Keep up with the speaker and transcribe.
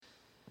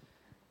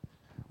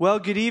Well,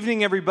 good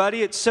evening,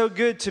 everybody. It's so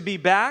good to be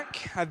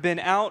back. I've been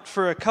out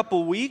for a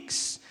couple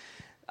weeks.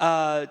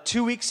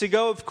 2 weeks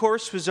ago, of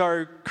course, was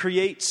our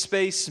Create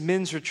Space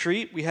men's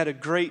retreat. We had a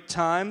great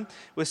time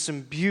with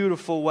some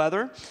beautiful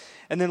weather.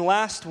 And then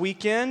last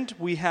weekend,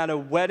 we had a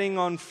wedding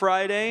on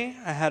Friday.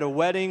 I had a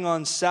wedding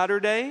on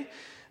Saturday,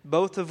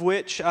 both of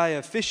which I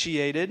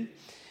officiated.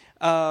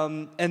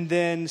 And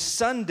then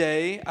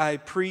Sunday, I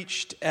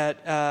preached at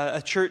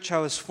a church I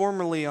was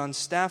formerly on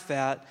staff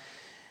at,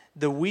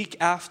 the week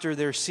after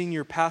their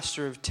senior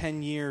pastor of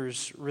 10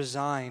 years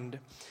resigned.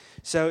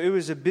 So it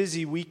was a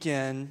busy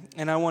weekend,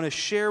 and I want to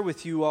share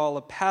with you all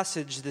a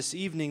passage this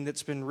evening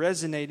that's been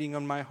resonating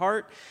on my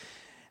heart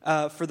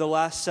for the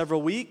last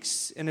several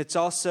weeks, and it's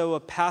also a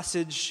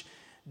passage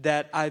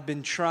that I've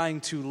been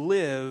trying to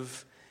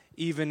live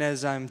even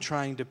as I'm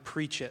trying to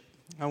preach it.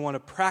 I want to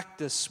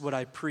practice what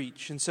I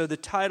preach. And so the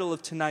title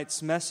of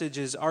tonight's message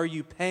is, Are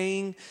You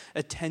Paying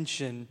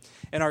Attention?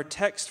 And our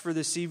text for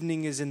this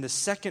evening is in the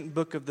second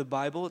book of the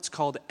Bible. It's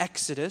called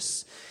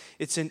Exodus.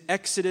 It's in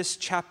Exodus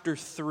chapter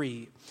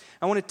 3.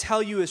 I want to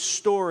tell you a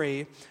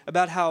story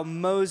about how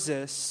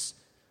Moses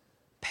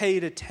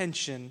paid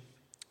attention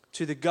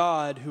to the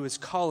God who is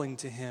calling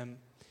to him.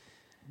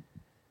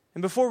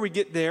 And before we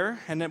get there,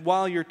 and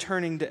while you're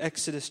turning to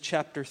Exodus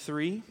chapter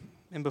 3,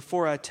 and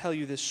before I tell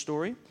you this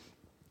story,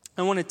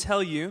 I want to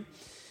tell you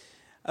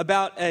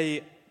about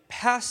a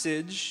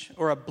passage,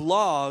 or a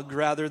blog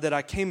rather, that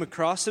I came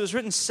across. It was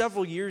written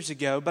several years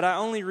ago, but I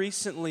only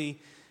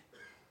recently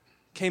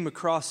came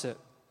across it.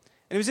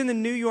 And it was in the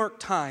New York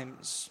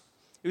Times.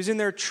 It was in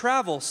their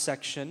travel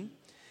section.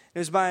 It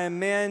was by a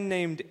man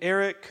named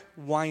Eric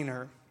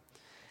Weiner.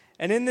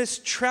 And in this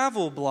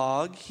travel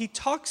blog, he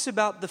talks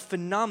about the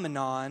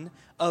phenomenon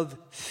of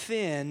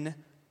thin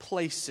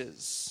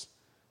places.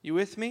 You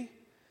with me?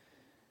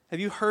 Have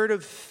you heard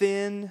of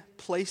thin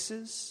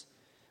places?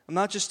 I'm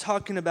not just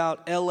talking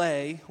about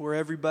LA, where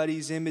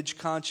everybody's image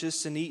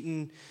conscious and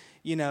eating,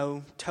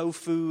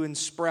 tofu and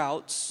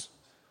sprouts.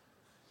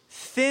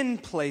 Thin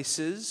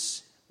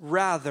places,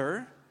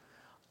 rather,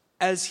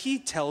 as he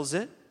tells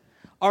it,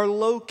 are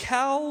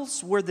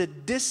locales where the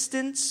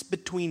distance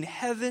between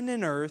heaven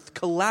and earth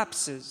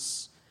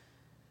collapses,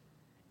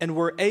 and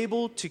we're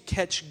able to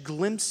catch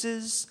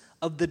glimpses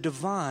of the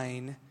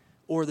divine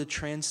or the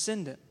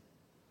transcendent.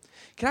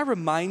 Can I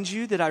remind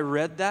you that I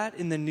read that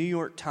in the New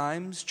York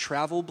Times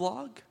travel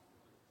blog?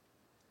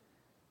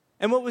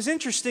 And what was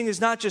interesting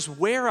is not just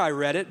where I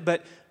read it,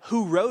 but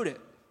who wrote it.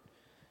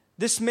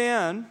 This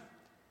man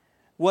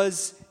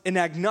was an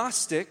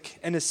agnostic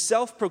and a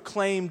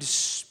self-proclaimed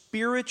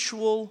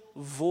spiritual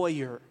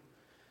voyeur.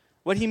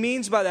 What he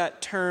means by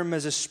that term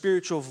as a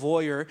spiritual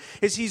voyeur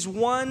is he's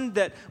one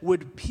that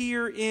would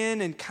peer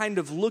in and kind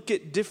of look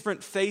at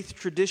different faith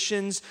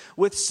traditions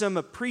with some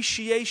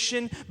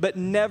appreciation, but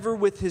never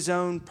with his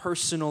own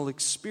personal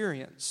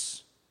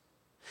experience.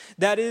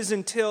 That is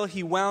until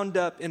he wound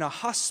up in a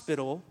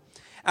hospital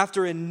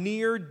after a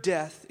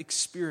near-death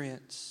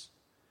experience.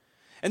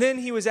 And then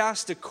he was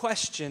asked a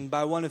question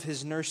by one of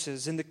his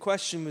nurses, and the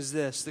question was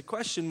this. The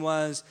question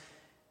was,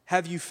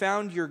 have you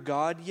found your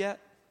God yet?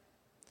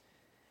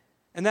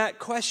 And that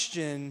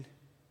question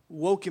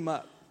woke him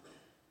up,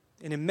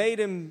 and it made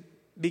him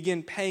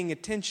begin paying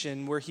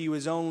attention where he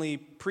was only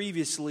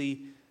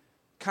previously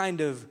kind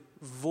of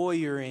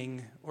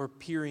voyeuring or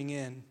peering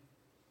in.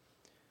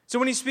 So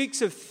when he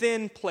speaks of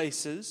thin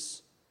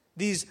places,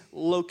 these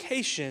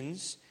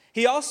locations,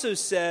 he also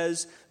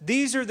says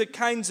these are the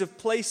kinds of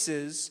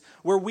places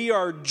where we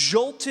are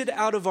jolted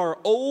out of our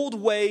old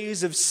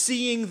ways of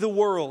seeing the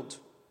world.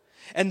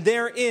 And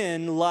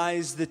therein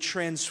lies the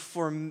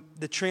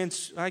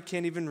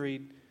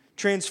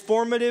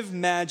transformative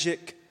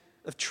magic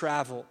of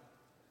travel.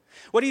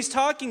 What he's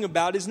talking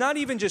about is not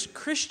even just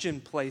Christian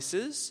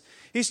places.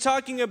 He's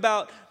talking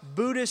about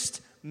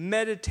Buddhist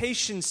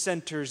meditation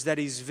centers that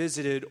he's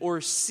visited, or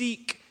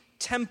Sikh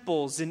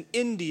temples in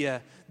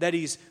India that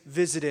he's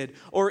visited,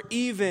 or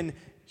even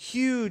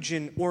huge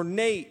and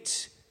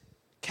ornate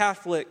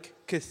Catholic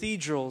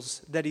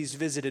cathedrals that he's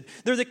visited.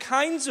 They're the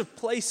kinds of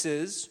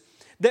places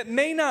that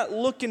may not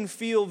look and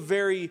feel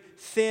very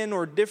thin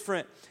or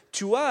different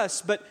to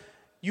us, but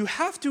you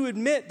have to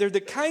admit they're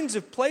the kinds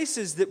of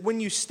places that when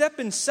you step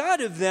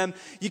inside of them,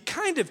 you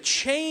kind of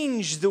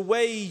change the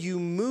way you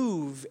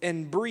move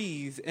and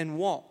breathe and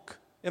walk.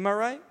 Am I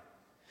right?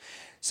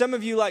 Some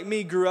of you, like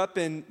me, grew up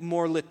in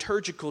more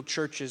liturgical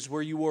churches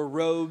where you wore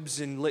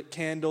robes and lit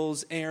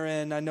candles.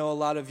 Aaron, I know a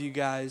lot of you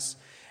guys.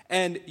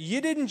 And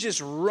you didn't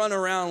just run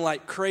around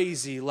like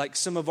crazy like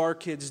some of our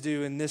kids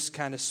do in this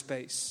kind of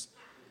space.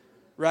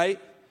 Right?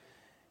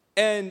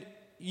 And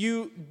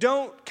you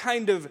don't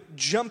kind of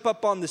jump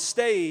up on the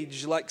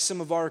stage like some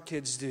of our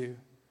kids do.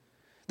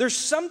 There's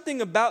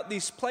something about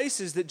these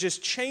places that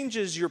just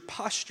changes your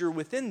posture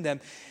within them.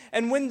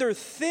 And when they're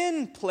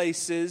thin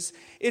places,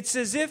 it's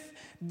as if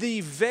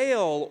the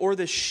veil or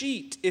the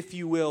sheet, if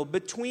you will,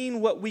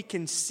 between what we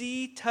can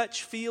see,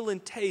 touch, feel,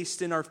 and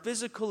taste in our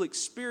physical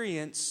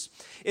experience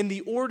in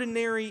the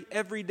ordinary,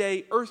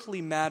 everyday,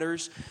 earthly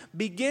matters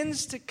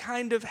begins to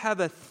kind of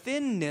have a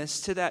thinness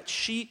to that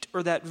sheet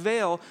or that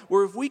veil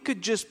where if we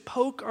could just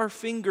poke our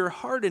finger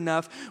hard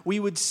enough,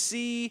 we would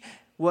see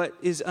what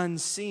is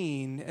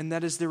unseen, and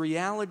that is the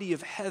reality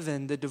of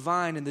heaven, the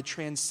divine and the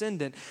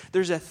transcendent.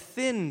 There's a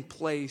thin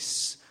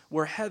place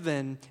where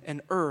heaven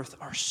and earth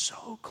are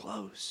so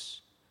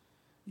close,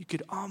 you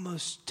could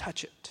almost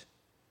touch it.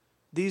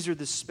 These are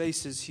the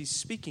spaces he's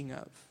speaking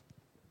of.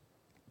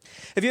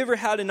 Have you ever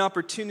had an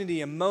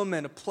opportunity, a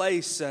moment, a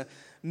place, a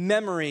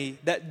memory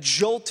that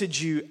jolted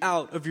you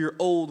out of your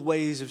old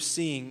ways of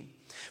seeing?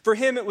 For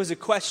him, it was a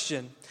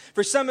question.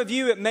 For some of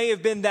you, it may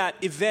have been that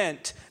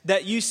event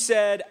that you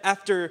said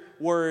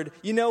afterward,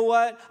 you know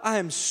what? I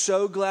am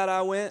so glad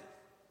I went.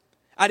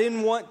 I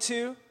didn't want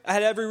to. I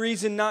had every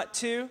reason not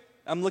to.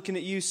 I'm looking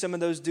at you, some of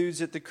those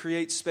dudes at the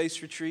Create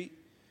Space Retreat.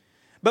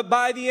 But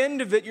by the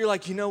end of it, you're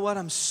like, you know what?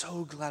 I'm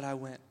so glad I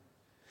went.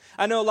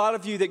 I know a lot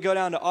of you that go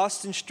down to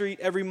Austin Street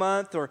every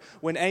month, or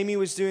when Amy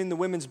was doing the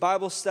women's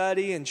Bible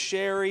study, and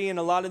Sherry and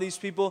a lot of these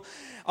people.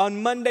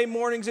 On Monday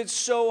mornings, it's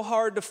so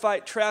hard to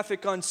fight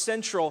traffic on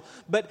Central.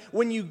 But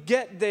when you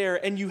get there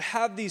and you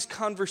have these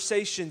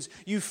conversations,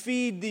 you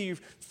feed the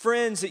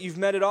friends that you've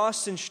met at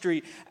Austin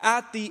Street.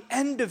 At the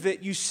end of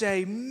it, you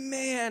say,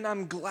 man,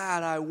 I'm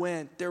glad I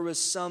went. There was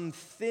some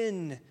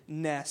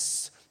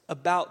thinness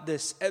about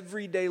this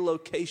everyday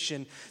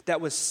location that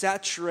was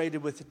saturated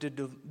with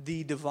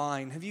the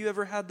divine. Have you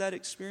ever had that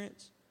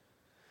experience?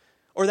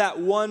 Or that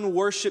one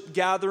worship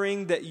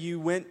gathering that you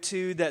went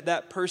to,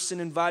 that person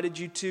invited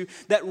you to,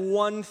 that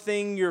one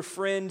thing your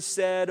friend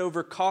said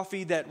over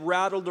coffee that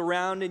rattled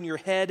around in your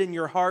head and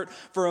your heart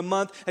for a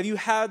month. Have you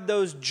had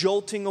those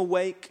jolting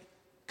awake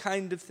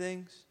kind of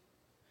things?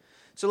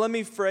 So let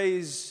me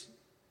phrase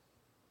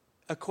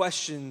a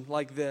question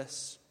like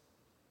this.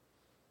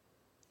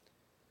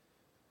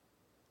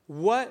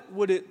 What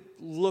would it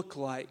look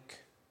like?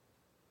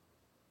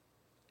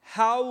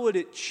 How would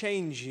it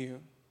change you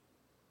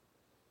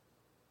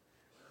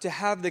to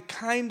have the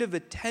kind of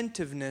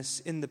attentiveness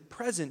in the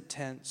present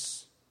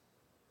tense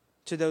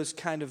to those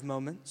kind of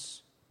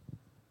moments,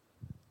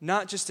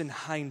 not just in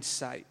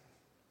hindsight?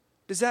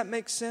 Does that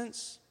make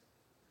sense?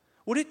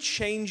 Would it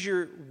change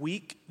your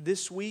week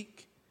this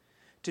week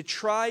to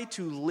try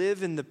to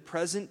live in the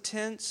present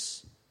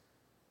tense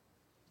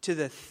to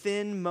the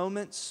thin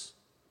moments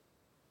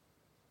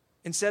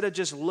instead of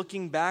just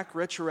looking back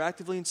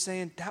retroactively and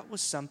saying, that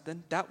was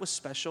something, that was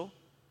special?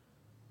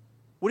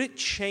 Would it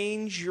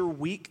change your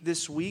week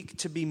this week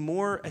to be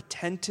more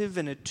attentive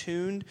and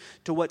attuned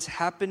to what's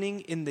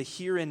happening in the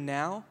here and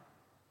now?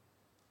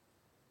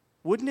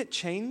 Wouldn't it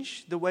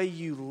change the way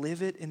you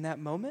live it in that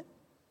moment?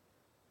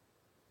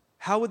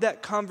 How would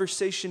that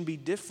conversation be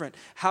different?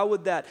 How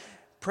would that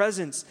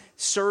presence,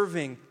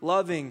 serving,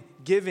 loving,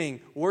 giving,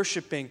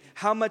 worshiping,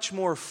 how much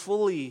more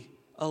fully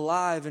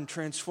alive and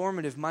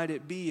transformative might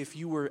it be if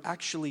you were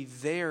actually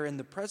there in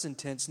the present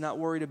tense, not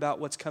worried about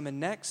what's coming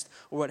next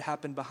or what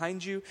happened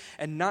behind you,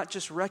 and not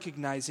just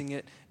recognizing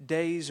it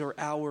days or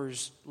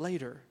hours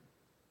later?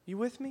 You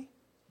with me?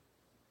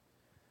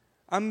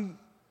 I'm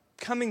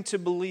coming to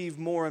believe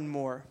more and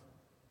more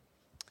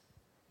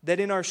that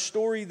in our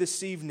story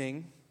this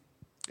evening,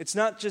 it's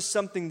not just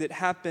something that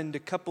happened a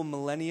couple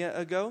millennia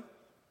ago.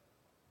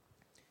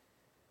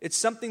 It's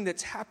something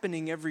that's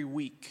happening every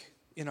week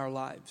in our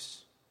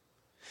lives.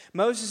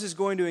 Moses is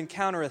going to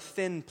encounter a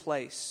thin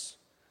place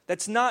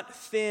that's not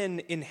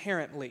thin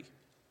inherently.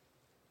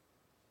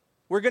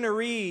 We're going to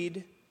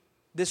read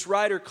this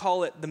writer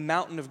call it the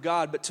mountain of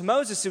God, but to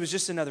Moses it was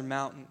just another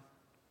mountain.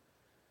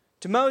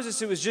 To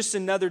Moses it was just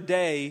another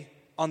day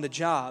on the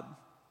job.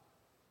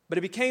 But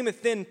it became a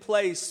thin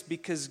place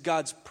because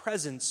God's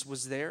presence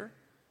was there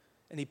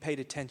and he paid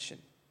attention.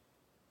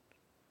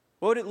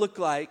 What would it look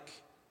like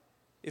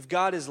if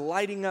God is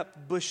lighting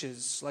up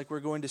bushes like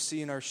we're going to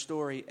see in our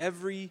story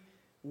every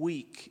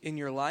week in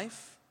your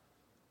life?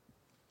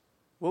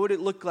 What would it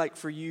look like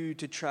for you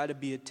to try to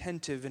be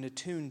attentive and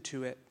attuned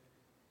to it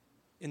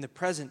in the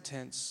present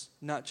tense,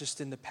 not just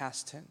in the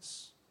past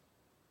tense?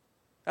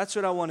 That's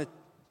what I want to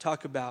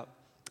talk about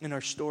in our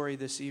story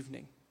this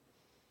evening.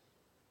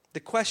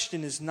 The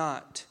question is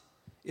not,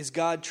 is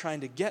God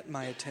trying to get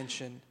my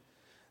attention?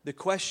 The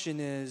question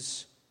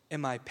is,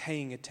 am I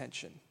paying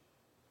attention?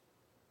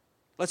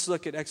 Let's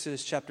look at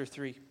Exodus chapter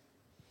 3.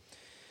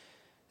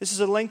 This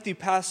is a lengthy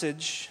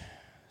passage,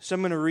 so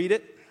I'm going to read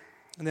it,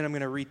 and then I'm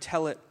going to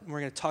retell it, and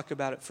we're going to talk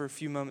about it for a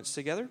few moments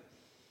together,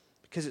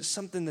 because it's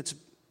something that's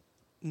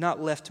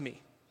not left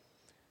me.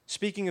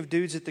 Speaking of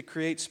dudes at the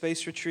Create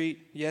Space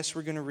Retreat, yes,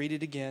 we're going to read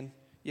it again.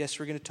 Yes,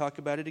 we're going to talk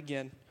about it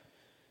again.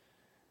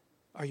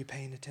 Are you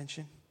paying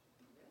attention?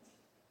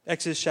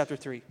 Exodus chapter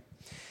 3.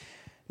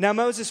 Now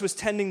Moses was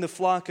tending the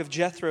flock of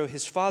Jethro,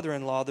 his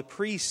father-in-law, the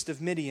priest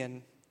of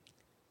Midian.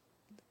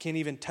 Can't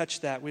even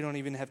touch that. We don't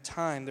even have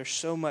time. There's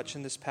so much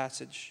in this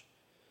passage.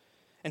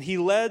 And he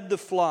led the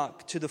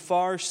flock to the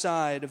far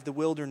side of the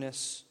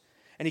wilderness,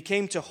 and he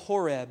came to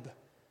Horeb,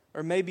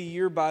 or maybe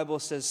your Bible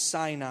says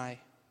Sinai,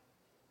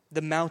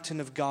 the mountain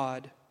of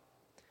God.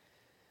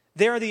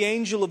 There the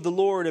angel of the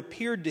Lord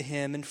appeared to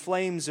him in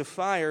flames of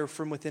fire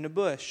from within a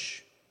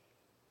bush.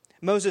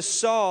 Moses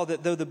saw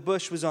that though the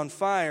bush was on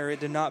fire, it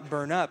did not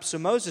burn up. So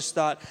Moses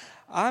thought,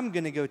 I'm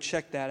going to go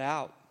check that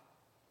out.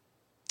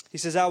 He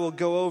says, I will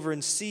go over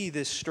and see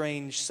this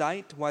strange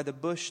sight, why the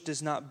bush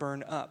does not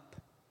burn up.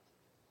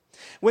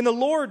 When the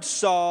Lord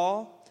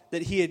saw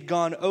that he had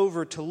gone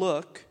over to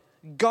look,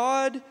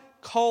 God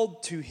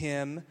called to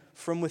him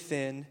from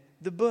within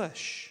the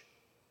bush.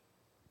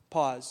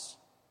 Pause.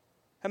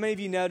 How many of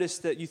you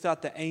noticed that you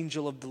thought the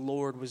angel of the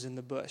Lord was in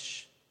the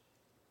bush?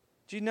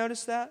 Did you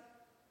notice that?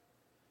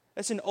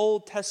 That's an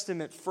Old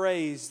Testament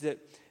phrase that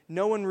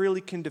no one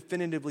really can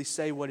definitively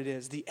say what it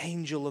is. The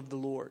angel of the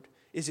Lord.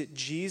 Is it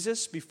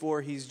Jesus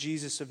before he's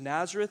Jesus of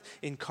Nazareth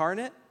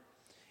incarnate?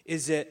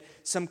 Is it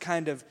some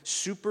kind of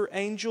super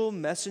angel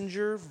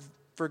messenger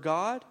for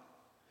God?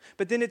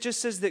 But then it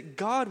just says that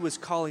God was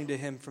calling to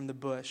him from the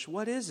bush.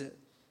 What is it?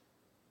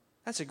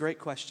 That's a great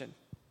question.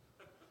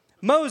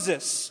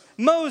 Moses,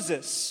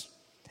 Moses.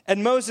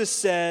 And Moses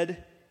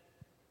said,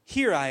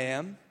 Here I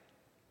am.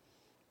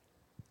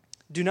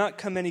 Do not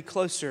come any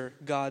closer,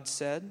 God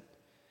said.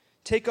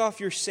 Take off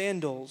your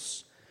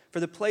sandals, for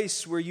the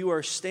place where you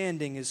are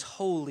standing is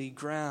holy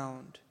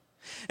ground.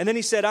 And then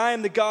he said, I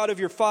am the God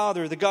of your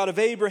father, the God of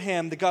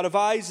Abraham, the God of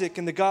Isaac,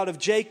 and the God of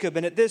Jacob.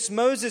 And at this,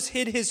 Moses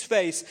hid his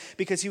face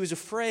because he was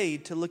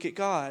afraid to look at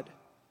God.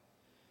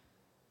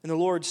 And the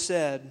Lord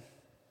said,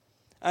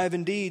 I have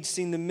indeed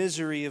seen the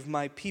misery of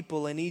my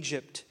people in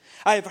Egypt.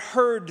 I have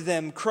heard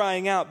them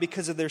crying out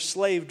because of their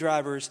slave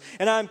drivers,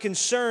 and I am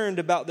concerned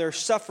about their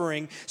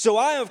suffering. So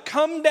I have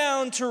come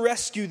down to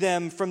rescue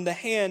them from the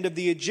hand of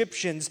the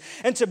Egyptians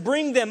and to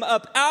bring them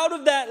up out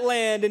of that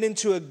land and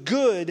into a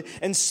good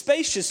and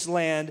spacious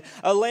land,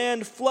 a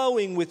land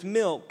flowing with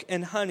milk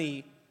and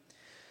honey,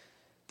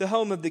 the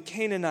home of the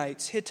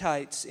Canaanites,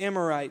 Hittites,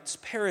 Amorites,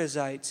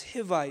 Perizzites,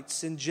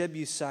 Hivites, and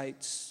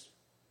Jebusites.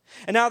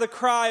 And now the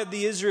cry of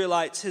the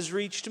Israelites has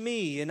reached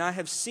me, and I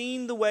have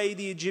seen the way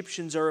the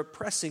Egyptians are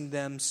oppressing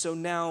them. So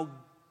now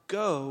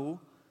go,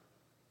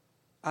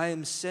 I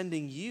am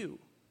sending you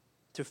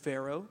to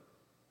Pharaoh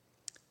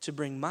to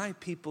bring my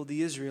people,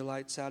 the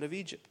Israelites, out of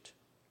Egypt.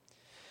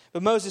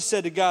 But Moses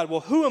said to God,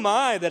 well, who am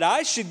I that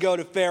I should go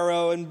to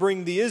Pharaoh and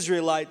bring the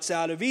Israelites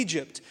out of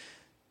Egypt?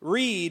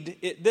 Read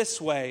it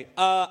this way.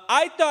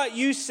 I thought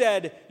you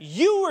said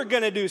you were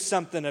going to do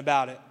something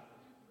about it.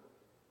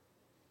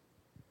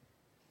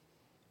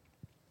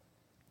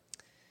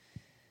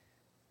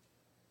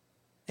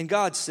 And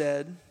God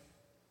said,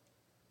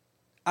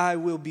 I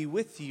will be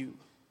with you.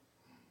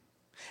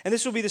 And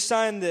this will be the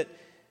sign that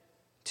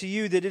to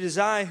you that it is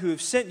I who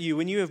have sent you.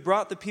 When you have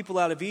brought the people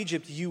out of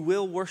Egypt, you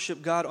will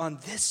worship God on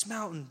this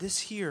mountain, this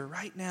here,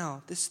 right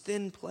now, this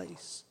thin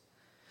place.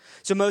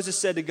 So Moses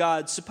said to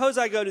God, suppose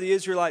I go to the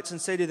Israelites and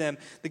say to them,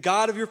 the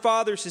God of your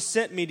fathers has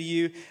sent me to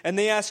you. And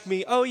they ask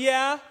me, oh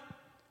yeah?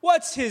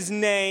 What's his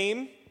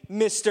name,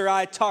 Mr.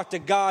 I talked to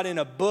God in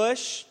a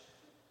bush?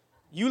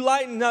 You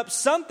lighten up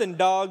something,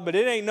 dog, but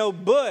it ain't no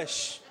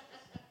bush.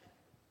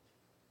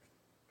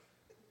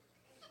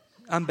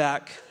 I'm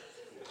back.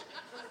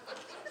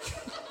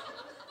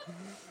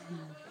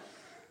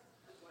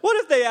 What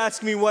if they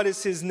ask me what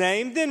is his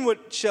name? Then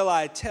what shall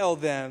I tell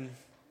them?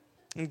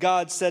 And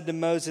God said to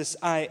Moses,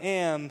 I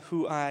am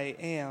who I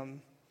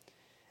am.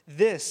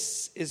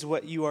 This is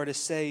what you are to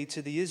say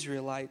to the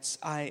Israelites.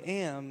 I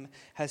am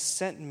has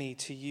sent me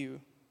to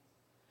you.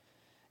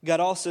 God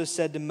also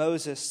said to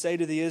Moses, say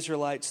to the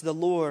Israelites, the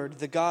Lord,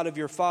 the God of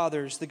your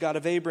fathers, the God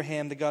of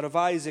Abraham, the God of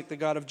Isaac, the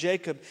God of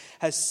Jacob,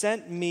 has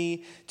sent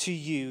me to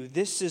you.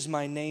 This is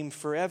my name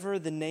forever,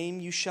 the name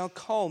you shall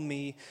call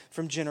me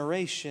from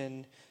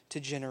generation to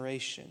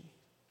generation.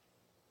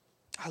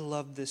 I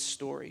love this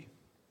story.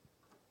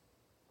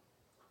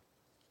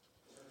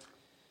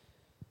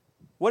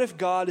 What if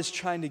God is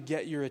trying to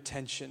get your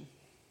attention?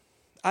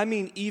 I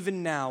mean,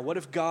 even now, what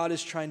if God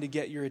is trying to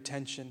get your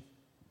attention?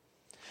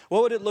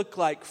 What would it look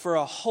like for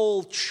a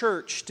whole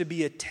church to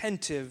be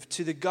attentive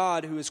to the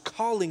God who is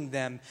calling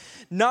them,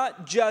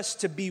 not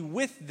just to be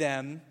with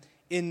them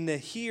in the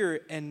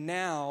here and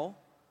now,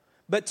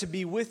 but to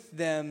be with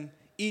them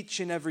each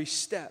and every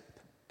step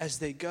as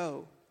they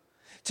go?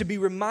 To be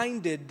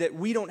reminded that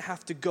we don't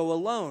have to go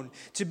alone.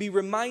 To be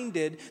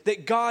reminded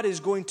that God is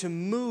going to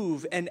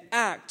move and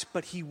act,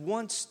 but he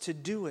wants to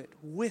do it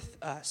with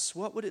us.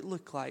 What would it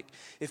look like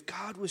if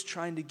God was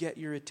trying to get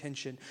your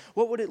attention?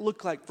 What would it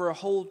look like for a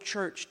whole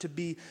church to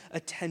be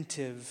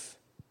attentive?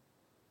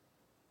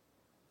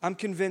 I'm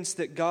convinced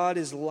that God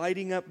is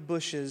lighting up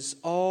bushes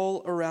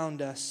all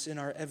around us in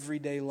our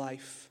everyday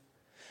life.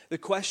 The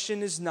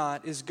question is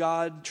not, is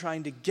God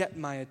trying to get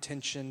my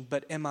attention,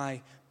 but am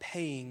I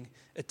paying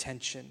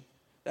attention?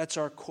 That's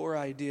our core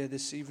idea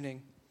this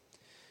evening.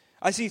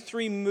 I see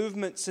three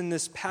movements in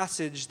this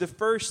passage. The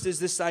first is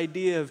this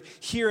idea of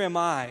here am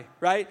I,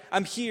 right?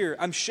 I'm here,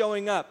 I'm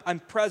showing up, I'm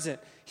present.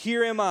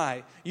 Here am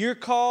I. You're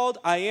called,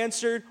 I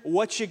answered,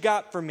 what you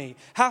got for me?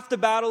 Half the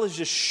battle is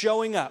just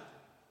showing up.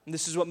 And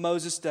this is what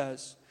Moses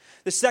does.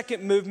 The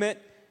second movement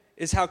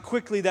is how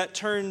quickly that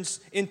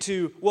turns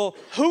into, well,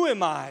 who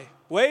am I?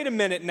 Wait a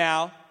minute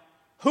now.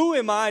 Who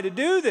am I to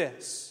do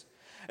this?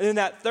 And then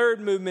that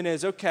third movement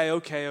is,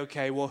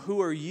 okay. Well,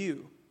 who are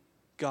you,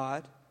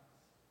 God?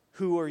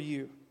 Who are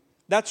you?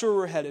 That's where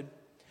we're headed.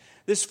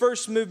 This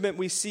first movement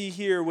we see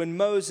here when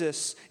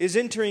Moses is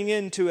entering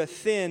into a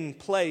thin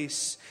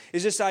place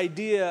is this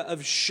idea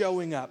of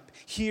showing up.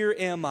 Here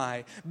am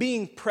I.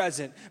 Being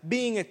present,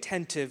 being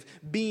attentive,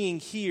 being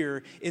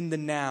here in the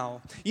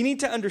now. You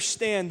need to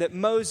understand that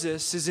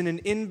Moses is in an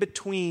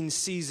in-between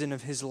season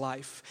of his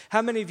life.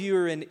 How many of you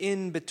are in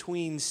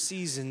in-between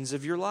seasons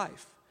of your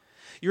life?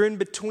 You're in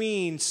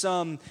between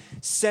some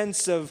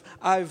sense of,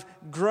 I've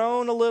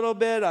grown a little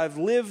bit, I've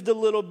lived a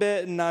little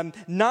bit, and I'm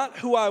not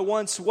who I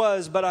once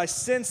was, but I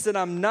sense that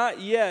I'm not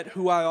yet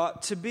who I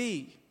ought to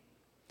be.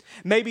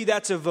 Maybe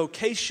that's a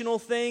vocational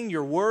thing,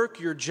 your work,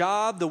 your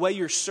job, the way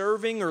you're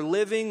serving or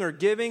living or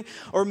giving.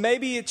 Or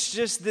maybe it's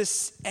just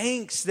this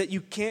angst that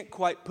you can't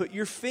quite put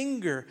your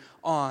finger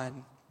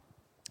on.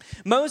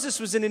 Moses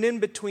was in an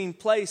in-between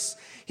place.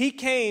 He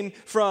came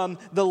from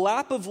the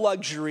lap of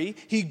luxury.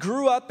 He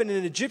grew up in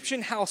an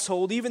Egyptian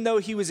household, even though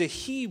he was a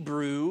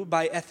Hebrew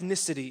by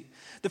ethnicity.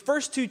 The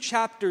first two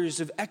chapters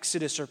of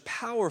Exodus are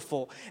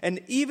powerful, and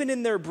even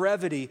in their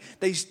brevity,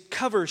 they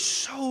cover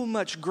so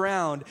much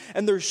ground,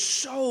 and there's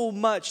so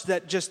much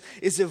that just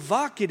is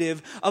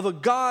evocative of a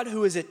God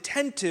who is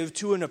attentive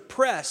to an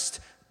oppressed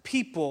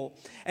people,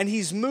 and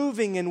he's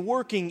moving and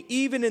working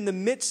even in the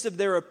midst of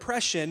their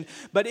oppression.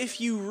 But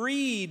if you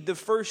read the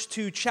first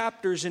two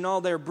chapters in all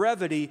their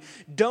brevity,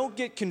 don't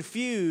get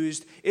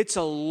confused. It's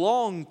a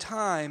long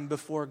time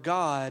before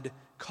God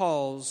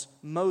calls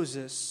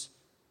Moses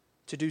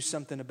to do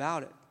something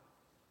about it.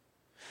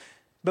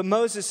 But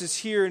Moses is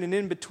here in an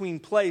in-between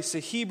place, a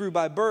Hebrew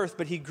by birth,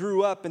 but he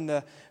grew up in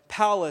the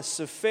palace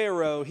of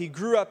Pharaoh. He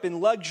grew up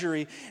in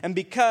luxury, and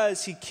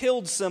because he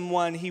killed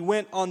someone, he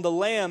went on the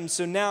lam,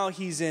 so now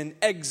he's in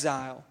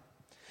exile.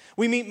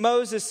 We meet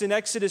Moses in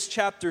Exodus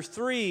chapter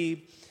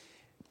 3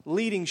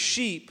 leading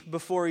sheep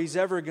before he's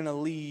ever going to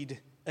lead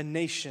a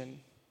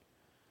nation.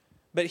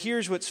 But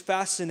here's what's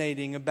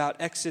fascinating about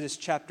Exodus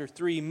chapter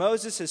 3.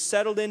 Moses has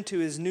settled into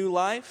his new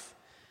life.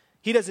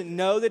 He doesn't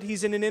know that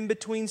he's in an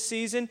in-between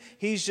season.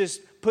 He's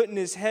just putting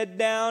his head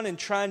down and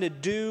trying to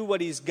do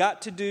what he's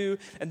got to do,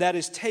 and that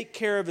is take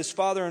care of his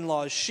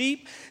father-in-law's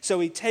sheep.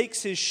 So he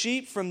takes his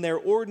sheep from their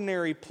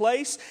ordinary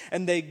place,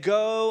 and they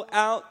go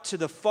out to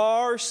the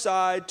far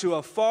side, to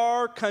a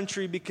far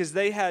country, because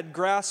they had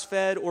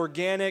grass-fed,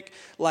 organic,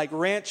 like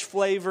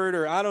ranch-flavored,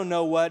 or I don't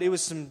know what. It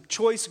was some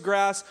choice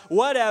grass,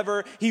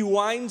 whatever. He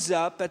winds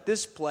up at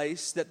this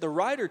place that the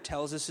writer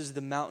tells us is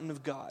the mountain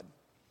of God.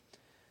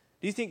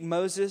 Do you think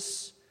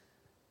Moses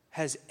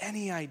has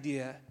any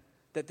idea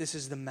that this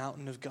is the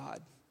mountain of God?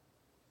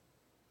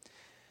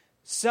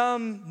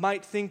 Some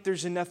might think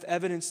there's enough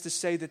evidence to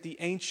say that the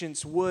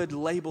ancients would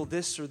label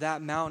this or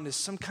that mountain as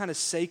some kind of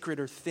sacred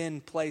or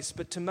thin place.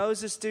 But to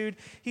Moses, dude,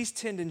 he's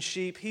tending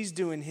sheep, he's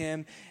doing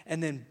him,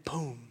 and then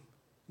boom,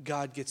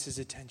 God gets his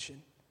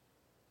attention.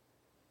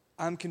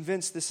 I'm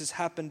convinced this has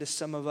happened to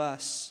some of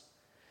us.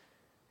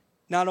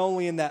 Not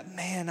only in that,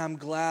 man, I'm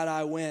glad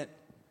I went,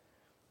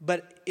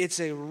 but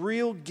it's a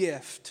real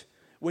gift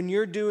when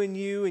you're doing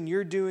you and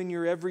you're doing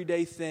your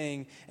everyday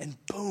thing, and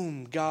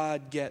boom,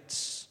 God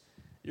gets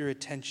your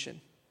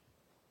attention.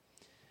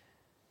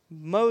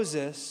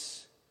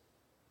 Moses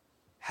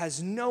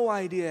has no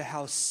idea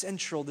how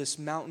central this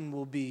mountain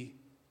will be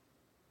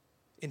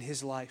in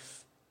his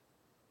life.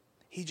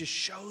 He just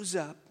shows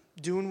up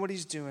doing what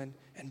he's doing,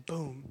 and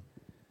boom,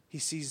 he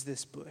sees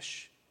this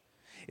bush.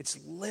 It's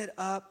lit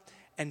up,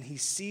 and he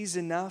sees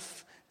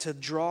enough to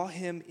draw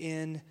him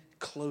in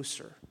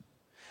closer.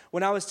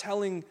 When I was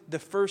telling the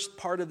first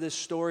part of this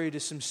story to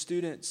some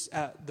students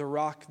at The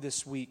Rock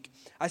this week,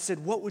 I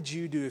said, what would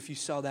you do if you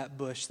saw that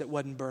bush that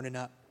wasn't burning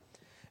up?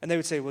 And they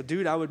would say, well,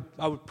 dude, I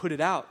would put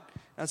it out.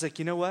 And I was like,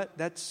 you know what?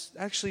 That's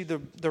actually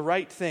the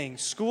right thing.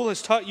 School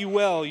has taught you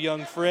well,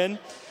 young friend.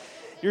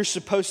 You're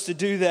supposed to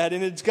do that.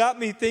 And it's got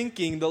me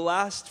thinking the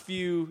last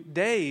few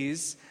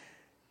days,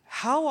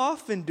 how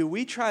often do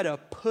we try to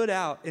put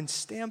out and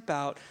stamp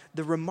out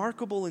the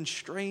remarkable and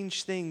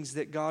strange things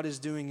that God is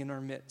doing in our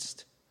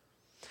midst?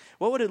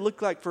 What would it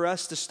look like for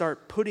us to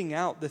start putting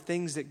out the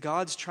things that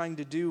God's trying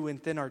to do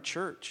within our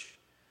church?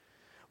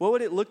 What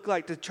would it look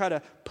like to try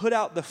to put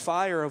out the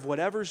fire of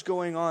whatever's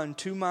going on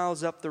 2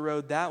 miles up the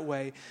road that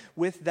way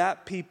with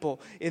that people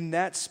in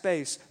that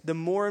space? The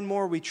more and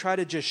more we try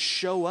to just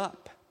show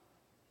up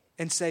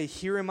and say,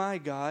 here am I,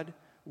 God.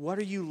 What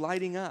are you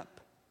lighting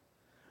up?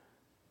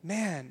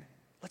 Man,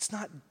 let's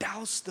not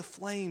douse the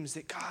flames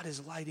that God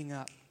is lighting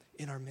up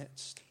in our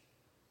midst.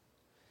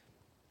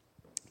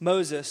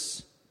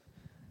 Moses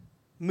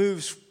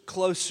moves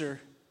closer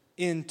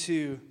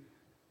into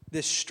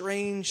this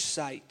strange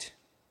sight.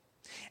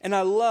 And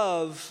I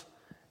love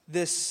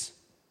this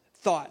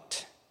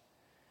thought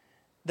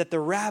that the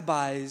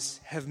rabbis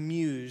have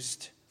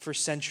mused for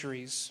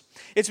centuries.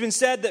 It's been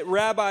said that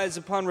rabbis,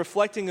 upon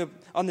reflecting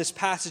on this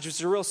passage, which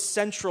is a real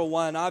central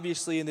one,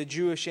 obviously, in the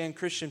Jewish and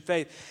Christian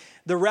faith,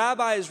 the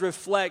rabbis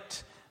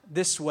reflect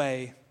this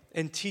way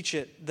and teach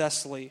it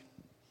thusly.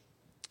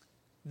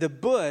 The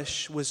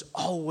bush was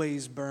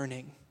always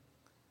burning.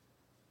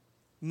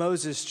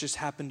 Moses just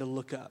happened to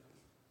look up.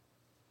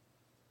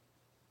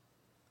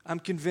 I'm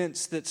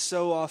convinced that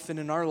so often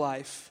in our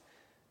life,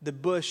 the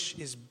bush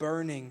is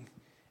burning,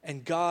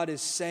 and God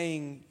is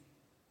saying,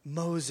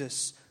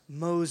 Moses,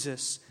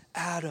 Moses,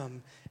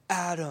 Adam,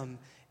 Adam,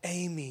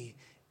 Amy,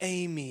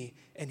 Amy,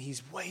 and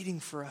he's waiting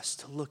for us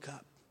to look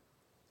up.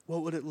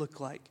 What would it look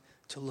like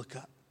to look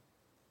up?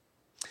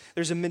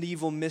 There's a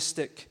medieval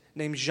mystic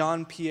named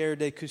Jean-Pierre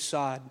Du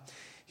Caussade.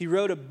 He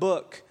wrote a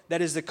book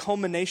that is the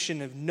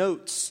culmination of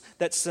notes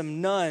that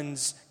some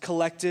nuns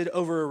collected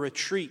over a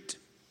retreat.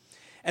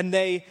 And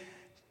they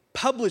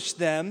published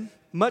them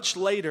much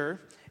later,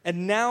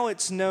 and now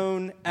it's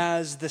known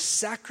as the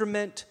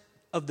Sacrament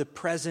of the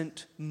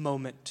Present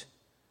Moment.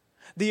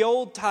 The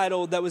old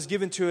title that was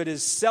given to it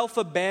is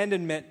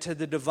Self-Abandonment to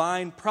the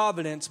Divine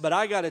Providence, but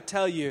I got to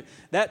tell you,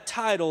 that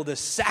title, the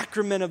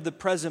Sacrament of the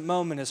Present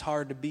Moment, is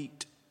hard to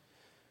beat.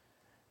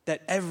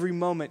 That every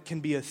moment can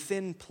be a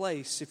thin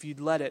place if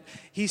you'd let it.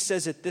 He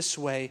says it this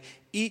way,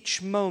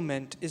 each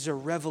moment is a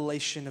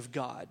revelation of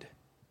God.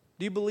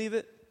 Do you believe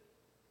it?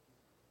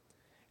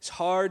 It's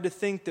hard to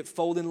think that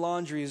folding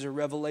laundry is a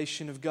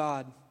revelation of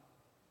God.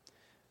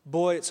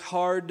 Boy, it's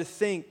hard to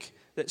think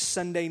that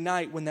Sunday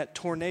night when that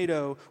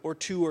tornado or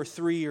 2 or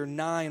 3 or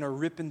 9 are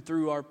ripping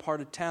through our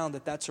part of town,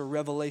 that's a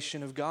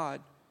revelation of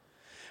God.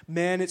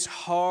 Man, it's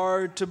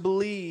hard to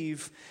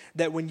believe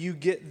that when you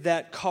get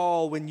that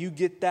call, when you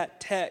get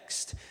that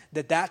text,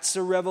 that's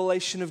a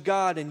revelation of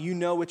God, and you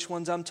know which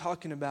ones I'm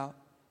talking about.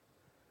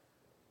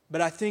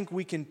 But I think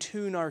we can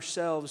tune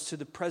ourselves to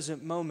the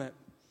present moment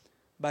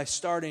by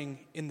starting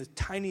in the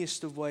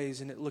tiniest of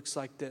ways, and it looks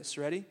like this.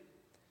 Ready?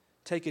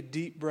 Take a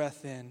deep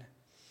breath in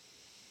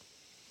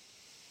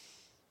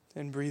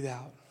and breathe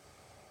out.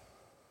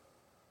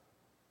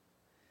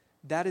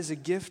 That is a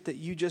gift that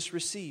you just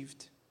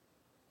received.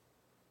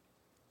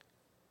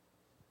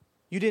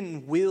 You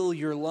didn't will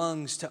your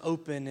lungs to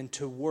open and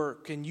to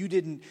work, and you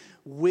didn't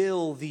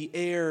will the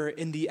air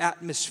in the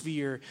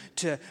atmosphere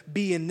to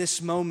be in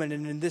this moment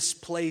and in this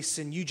place,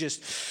 and you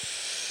just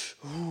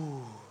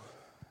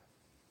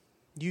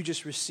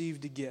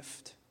received a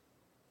gift.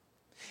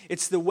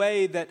 It's the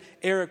way that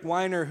Eric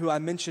Weiner, who I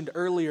mentioned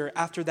earlier,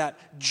 after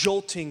that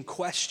jolting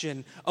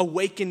question,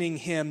 awakening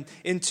him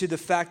into the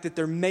fact that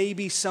there may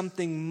be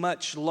something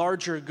much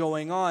larger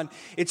going on.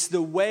 It's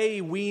the way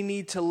we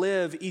need to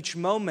live each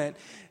moment,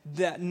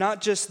 that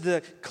not just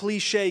the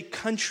cliche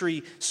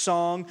country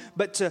song,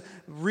 but to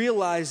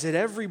realize that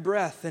every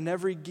breath and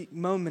every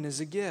moment is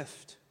a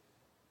gift.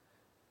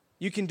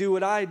 You can do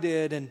what I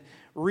did and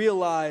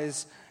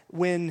realize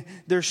when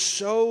there's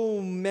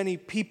so many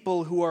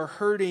people who are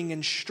hurting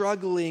and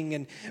struggling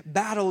and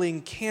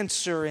battling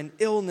cancer and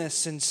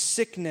illness and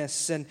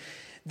sickness, and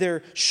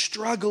they're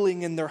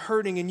struggling and they're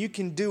hurting, and you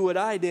can do what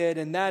I did,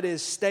 and that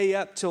is stay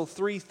up till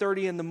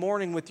 3:30 in the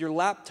morning with your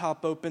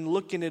laptop open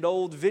looking at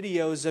old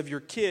videos of your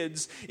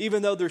kids,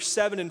 even though they're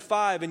 7 and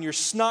 5, and you're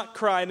snot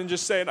crying and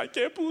just saying, I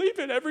can't believe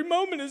it, every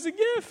moment is a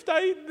gift.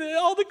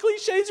 All the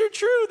cliches are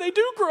true. They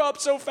do grow up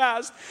so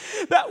fast.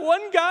 That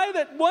one guy,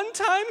 that one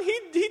time,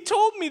 he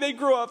told me they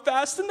grow up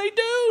fast, and they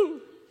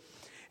do.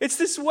 It's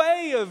this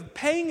way of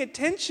paying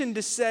attention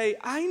to say,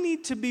 I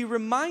need to be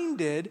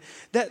reminded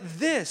that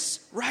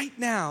this right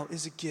now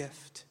is a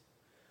gift.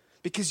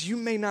 Because you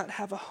may not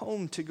have a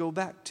home to go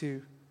back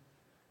to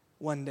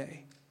one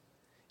day.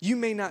 You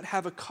may not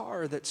have a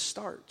car that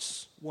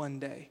starts one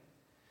day.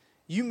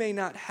 You may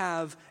not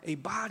have a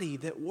body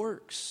that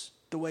works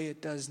the way it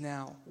does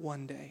now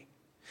one day.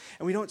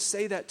 And we don't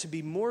say that to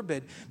be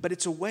morbid, but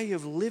it's a way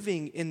of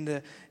living in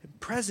the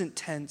present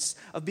tense,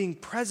 of being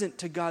present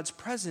to God's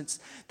presence,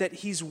 that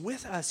He's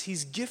with us,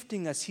 He's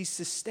gifting us, He's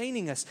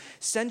sustaining us.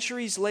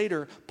 Centuries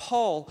later,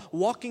 Paul,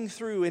 walking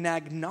through an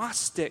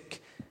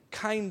agnostic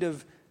kind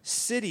of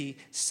city,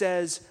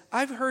 says,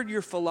 I've heard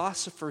your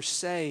philosophers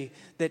say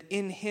that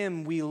in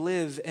Him we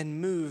live and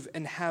move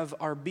and have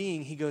our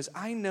being. He goes,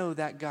 I know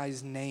that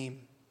guy's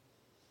name.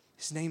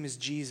 His name is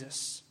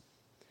Jesus.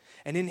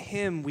 And in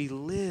Him we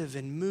live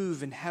and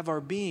move and have our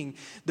being.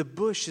 The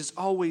bush is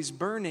always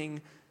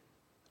burning.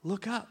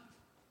 Look up.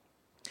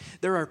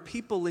 There are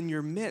people in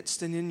your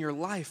midst and in your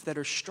life that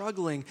are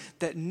struggling,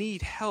 that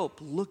need help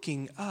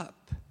looking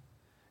up.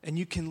 And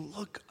you can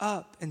look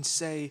up and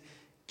say,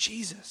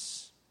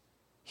 Jesus,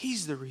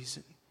 He's the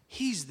reason.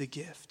 He's the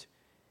gift.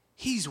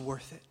 He's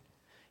worth it.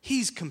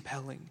 He's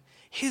compelling.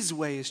 His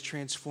way is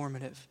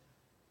transformative.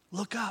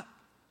 Look up.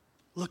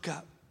 Look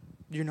up.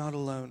 You're not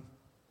alone.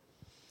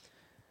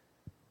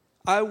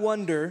 I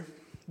wonder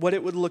what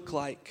it would look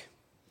like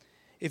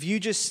if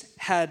you just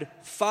had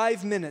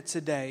 5 minutes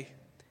a day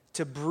to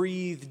to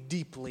breathe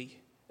deeply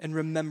and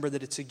remember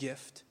that it's a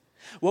gift?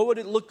 What would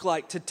it look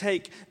like to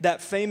take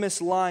that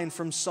famous line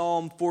from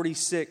Psalm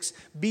 46,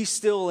 "Be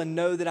still and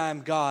know that I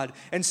am God,"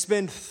 and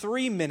spend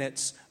 3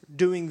 minutes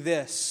doing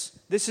this?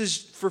 This is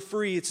for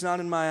free. It's not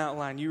in my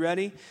outline. You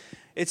ready?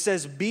 It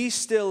says, "Be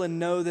still and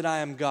know that I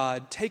am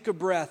God." Take a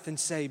breath and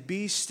say,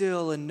 "Be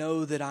still and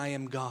know that I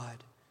am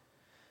God."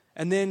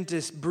 And then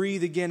just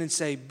breathe again and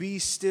say, "Be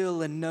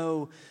still and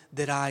know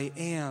that I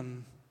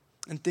am."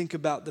 And think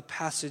about the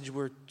passage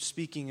we're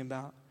speaking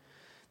about.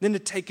 Then to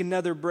take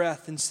another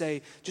breath and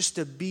say, just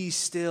to be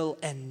still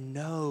and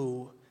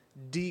know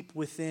deep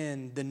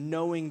within, the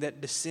knowing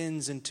that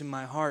descends into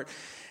my heart.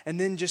 And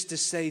then just to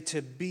say,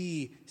 to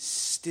be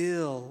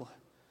still.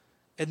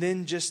 And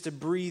then just to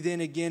breathe in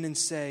again and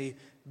say,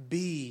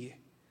 be.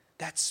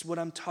 That's what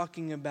I'm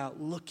talking about,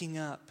 looking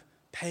up,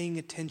 paying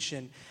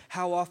attention.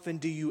 How often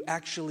do you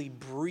actually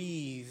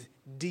breathe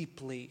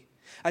deeply?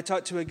 I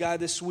talked to a guy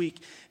this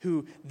week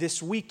who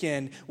this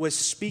weekend was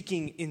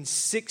speaking in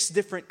 6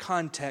 different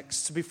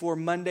contexts before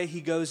Monday he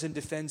goes and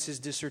defends his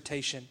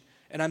dissertation.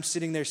 And I'm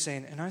sitting there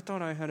saying, and I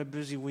thought I had a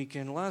busy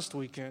weekend last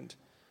weekend.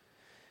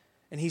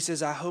 And he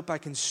says, I hope I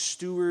can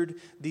steward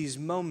these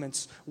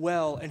moments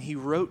well. And he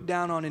wrote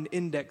down on an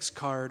index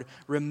card,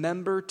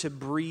 remember to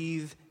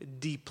breathe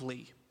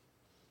deeply.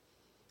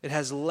 It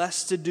has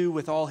less to do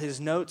with all his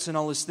notes and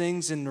all his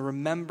things, and to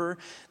remember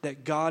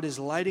that God is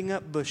lighting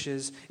up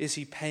bushes. Is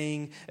he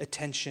paying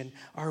attention?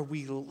 Are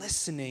we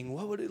listening?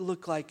 What would it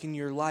look like in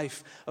your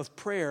life of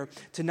prayer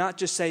to not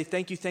just say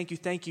thank you, thank you,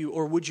 thank you,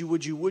 or would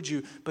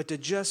you, but to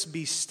just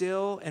be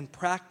still and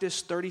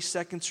practice 30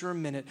 seconds or a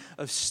minute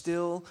of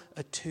still,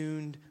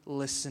 attuned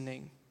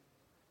listening?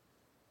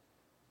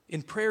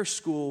 In prayer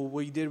school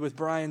we did with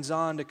Brian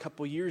Zond a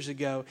couple years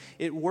ago,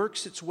 it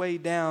works its way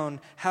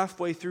down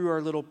halfway through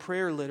our little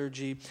prayer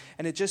liturgy,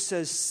 and it just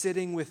says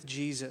sitting with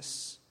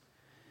Jesus.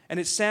 And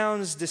it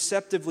sounds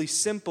deceptively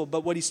simple,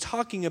 but what he's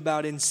talking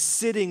about in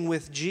sitting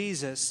with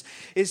Jesus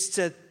is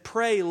to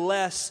pray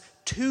less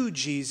to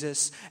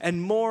Jesus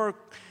and more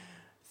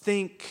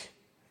think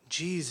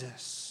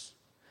Jesus.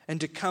 And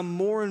to come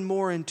more and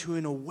more into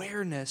an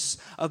awareness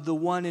of the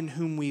one in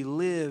whom we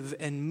live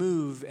and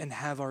move and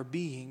have our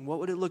being. What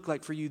would it look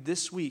like for you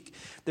this week?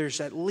 There's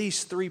at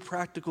least 3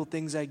 practical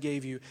things I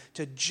gave you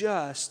to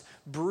just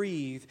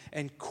breathe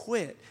and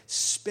quit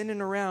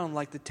spinning around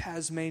like the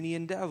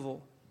Tasmanian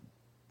devil.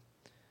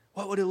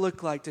 What would it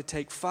look like to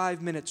take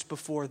 5 minutes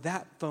before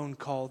that phone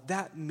call,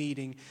 that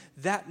meeting,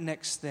 that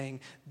next thing,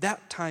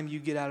 that time you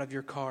get out of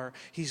your car?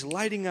 He's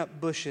lighting up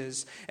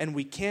bushes, and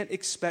we can't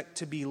expect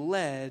to be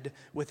led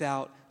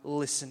without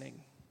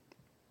listening.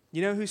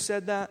 You know who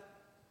said that?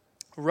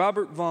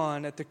 Robert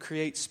Vaughn at the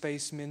Create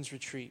Space Men's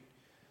Retreat.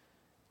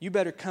 You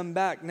better come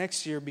back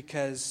next year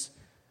because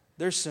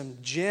there's some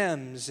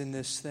gems in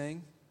this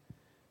thing.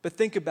 But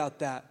think about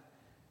that.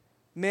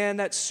 Man,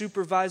 that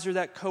supervisor,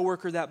 that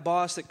coworker, that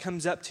boss that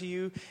comes up to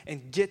you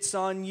and gets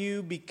on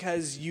you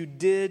because you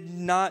did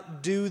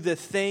not do the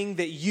thing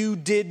that you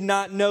did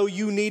not know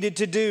you needed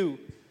to do.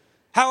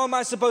 How am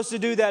I supposed to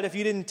do that if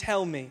you didn't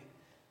tell me?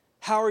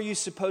 How are you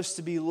supposed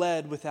to be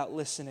led without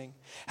listening?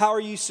 How are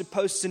you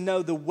supposed to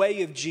know the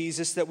way of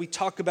Jesus that we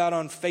talk about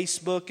on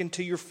Facebook and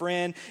to your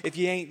friend if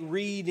you ain't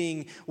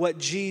reading what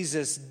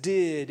Jesus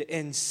did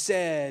and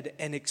said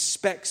and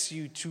expects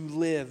you to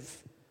live?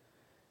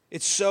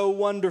 It's so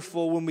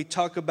wonderful when we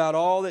talk about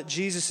all that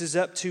Jesus is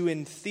up to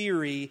in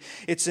theory.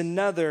 It's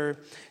another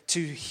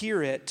to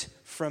hear it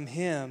from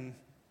him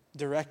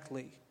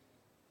directly.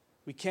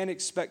 We can't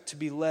expect to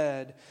be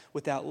led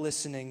without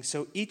listening.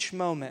 So each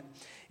moment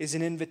is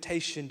an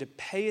invitation to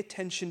pay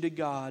attention to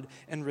God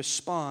and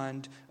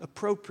respond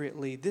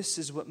appropriately. This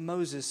is what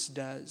Moses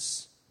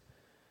does.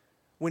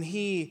 When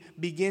he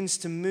begins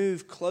to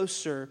move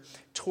closer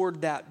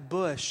toward that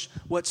bush,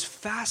 what's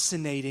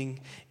fascinating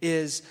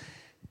is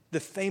the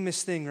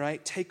famous thing,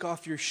 right? Take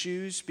off your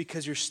shoes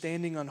because you're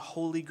standing on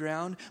holy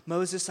ground.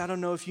 Moses, I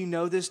don't know if you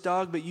know this,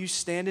 dog, but you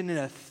standing in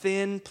a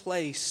thin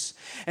place.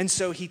 And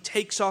so he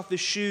takes off the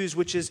shoes,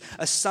 which is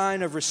a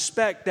sign of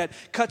respect that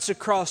cuts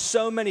across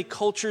so many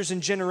cultures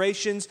and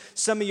generations.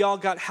 Some of y'all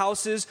got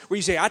houses where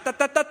you say,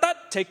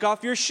 take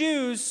off your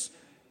shoes.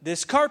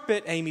 This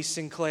carpet, Amy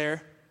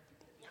Sinclair.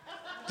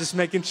 Just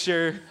making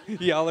sure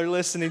y'all are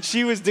listening.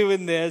 She was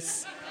doing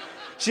this.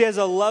 She has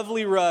a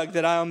lovely rug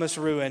that I almost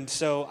ruined,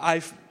 so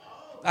I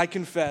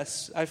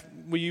confess.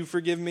 Will you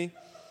forgive me?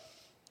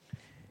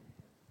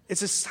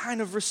 It's a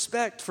sign of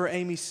respect for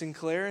Amy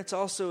Sinclair. It's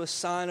also a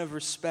sign of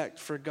respect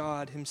for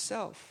God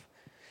himself.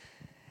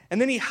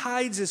 And then he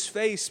hides his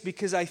face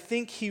because I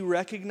think he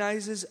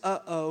recognizes,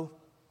 I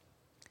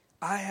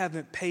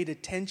haven't paid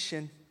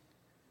attention.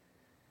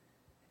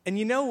 And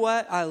you know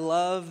what I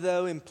love,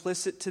 though,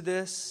 implicit to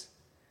this?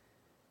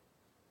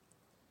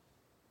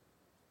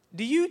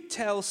 Do you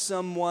tell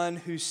someone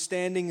who's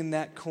standing in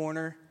that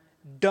corner,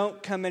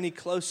 don't come any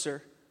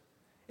closer,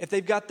 if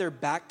they've got their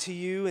back to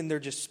you and they're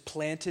just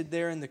planted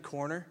there in the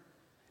corner?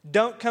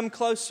 Don't come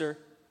closer.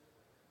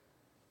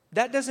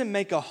 That doesn't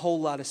make a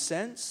whole lot of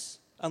sense.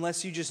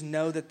 unless you just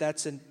know that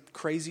that's a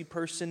crazy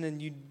person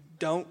and you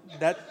don't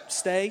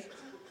stay.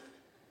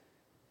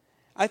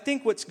 I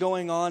think what's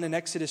going on in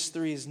Exodus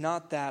 3 is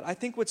not that. I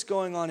think what's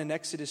going on in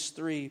Exodus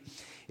 3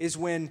 is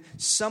when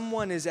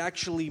someone is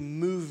actually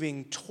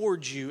moving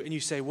towards you and you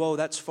say, whoa,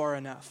 that's far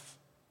enough.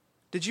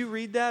 Did you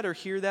read that or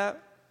hear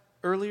that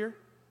earlier?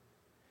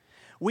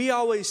 We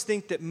always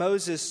think that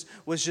Moses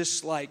was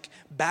just like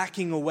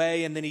backing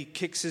away and then he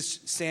kicks his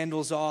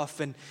sandals off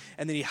and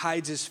then he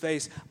hides his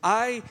face.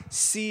 I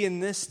see in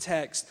this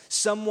text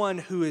someone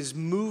who is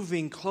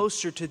moving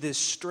closer to this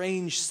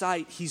strange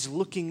sight. He's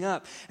looking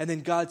up and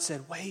then God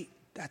said, wait,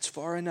 that's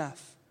far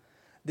enough.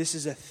 This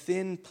is a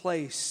thin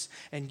place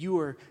and you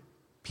are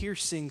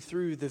piercing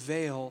through the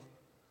veil.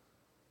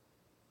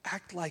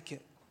 Act like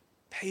it.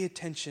 Pay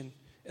attention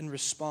and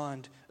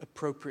respond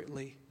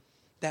appropriately.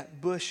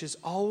 That bush is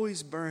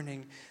always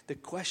burning. The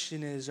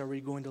question is, are we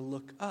going to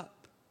look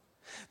up?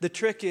 The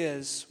trick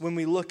is, when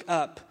we look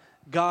up,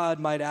 God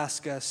might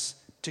ask us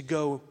to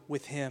go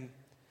with him.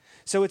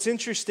 So it's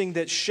interesting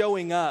that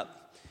showing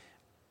up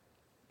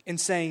and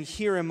saying,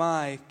 here am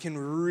I, can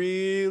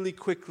really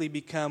quickly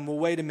become, well,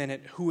 wait a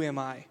minute, who am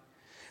I?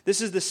 This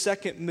is the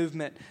second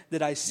movement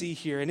that I see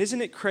here. And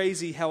isn't it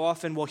crazy how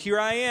often, well, here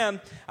I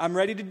am. I'm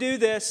ready to do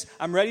this.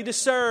 I'm ready to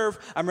serve.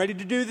 I'm ready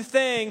to do the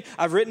thing.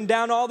 I've written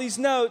down all these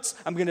notes.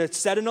 I'm going to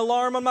set an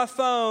alarm on my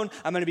phone.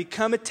 I'm going to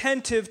become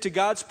attentive to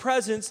God's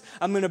presence.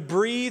 I'm going to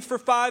breathe for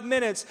 5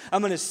 minutes.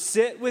 I'm going to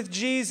sit with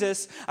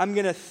Jesus. I'm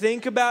going to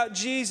think about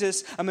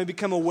Jesus. I'm going to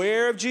become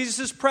aware of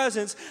Jesus'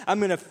 presence. I'm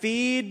going to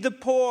feed the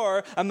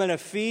poor. I'm going to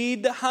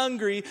feed the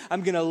hungry.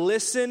 I'm going to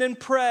listen and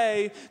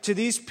pray to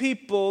these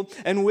people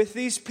and with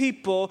these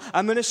people.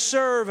 I'm going to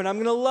serve and I'm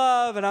going to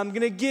love and I'm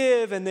going to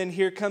give. And then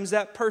here comes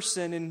that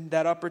person and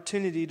that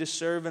opportunity to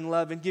serve and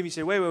love and give. You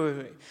say, wait.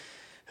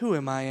 Who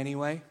am I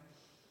anyway?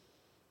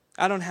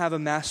 I don't have a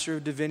Master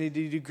of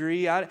Divinity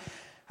degree. I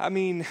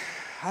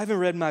haven't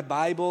read my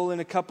Bible in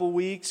a couple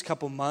weeks,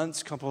 couple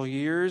months, couple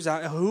years.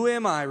 Who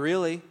am I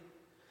really?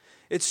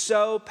 It's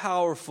so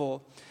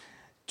powerful.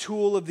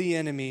 Tool of the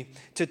enemy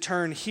to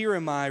turn here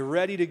am I,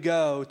 ready to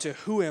go, to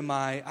who am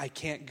I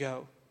can't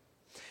go.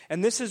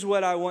 And this is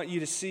what I want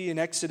you to see in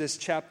Exodus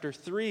chapter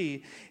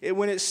 3.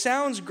 When it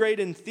sounds great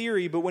in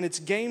theory, but when it's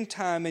game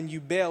time and you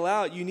bail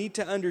out, you need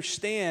to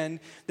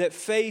understand that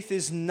faith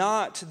is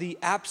not the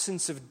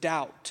absence of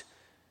doubt.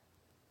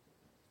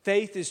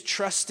 Faith is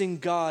trusting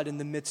God in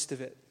the midst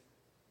of it.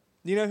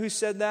 You know who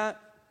said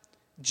that?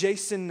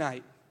 Jason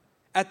Knight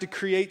at the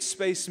Create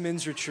Space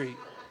Men's Retreat.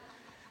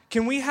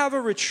 Can we have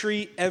a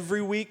retreat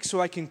every week so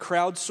I can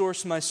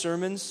crowdsource my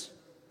sermons?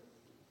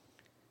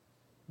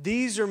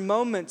 These are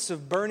moments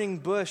of burning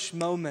bush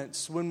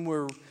moments when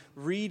we're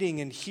reading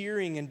and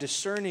hearing and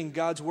discerning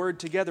God's word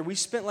together. We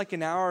spent like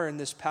an hour in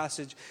this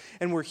passage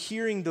and we're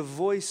hearing the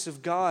voice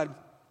of God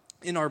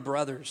in our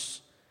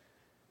brothers.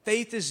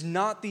 Faith is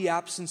not the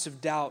absence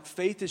of doubt.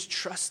 Faith is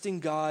trusting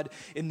God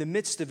in the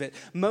midst of it.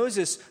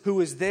 Moses, who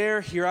was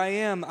there, here I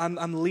am.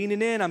 I'm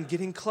leaning in. I'm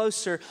getting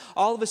closer.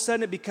 All of a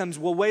sudden it becomes,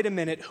 well, wait a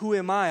minute. Who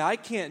am I? I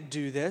can't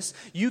do this.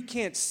 You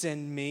can't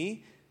send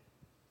me.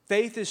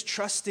 Faith is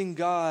trusting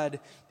God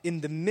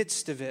in the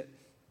midst of it.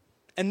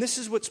 And this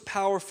is what's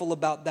powerful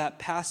about that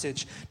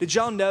passage. Did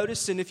y'all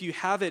notice, and if you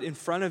have it in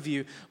front of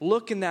you,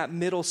 look in that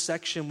middle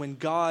section when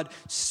God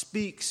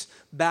speaks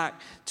back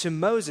to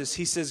Moses.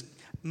 He says,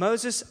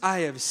 Moses, I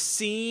have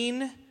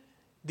seen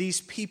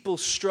these people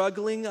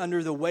struggling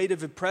under the weight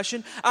of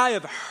oppression. I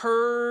have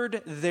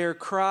heard their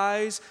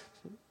cries.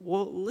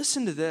 Well,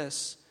 listen to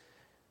this.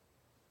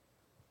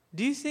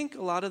 Do you think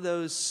a lot of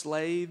those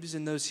slaves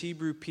and those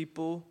Hebrew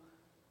people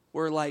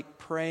were like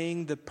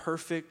praying the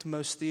perfect,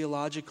 most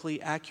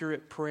theologically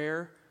accurate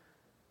prayer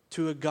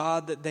to a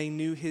God that they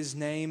knew his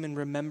name and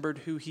remembered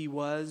who he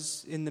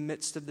was in the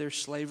midst of their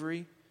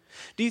slavery?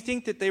 Do you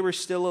think that they were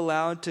still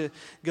allowed to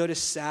go to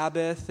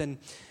Sabbath and,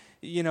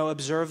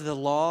 observe the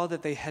law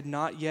that they had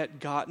not yet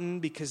gotten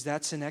because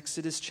that's in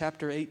Exodus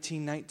chapter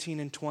 18, 19,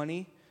 and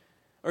 20?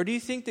 Or do you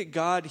think that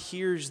God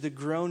hears the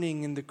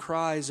groaning and the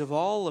cries of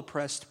all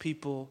oppressed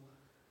people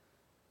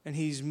and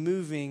he's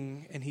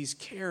moving and he's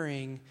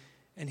caring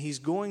and he's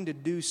going to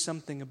do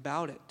something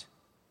about it?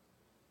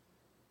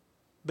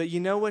 But you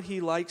know what he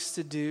likes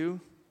to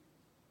do?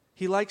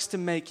 He likes to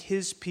make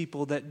his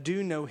people that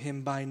do know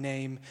him by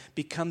name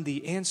become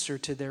the answer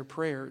to their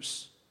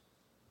prayers.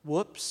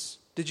 Whoops.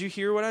 Did you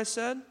hear what I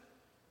said?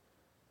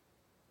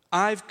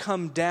 I've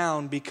come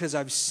down because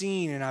I've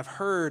seen and I've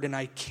heard and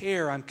I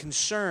care. I'm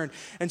concerned.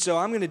 And so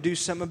I'm going to do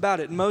something about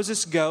it.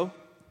 Moses, go.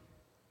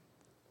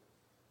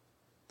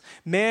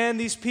 Man,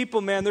 these people,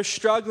 they're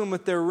struggling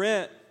with their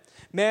rent.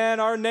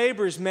 Man, our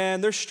neighbors,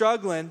 they're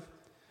struggling.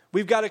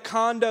 We've got a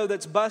condo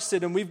that's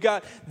busted and we've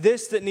got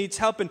this that needs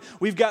help and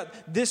we've got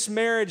this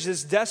marriage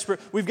that's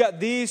desperate. We've got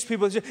these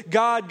people.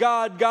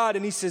 God.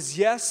 And he says,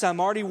 yes, I'm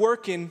already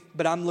working,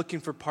 but I'm looking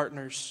for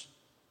partners.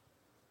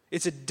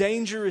 It's a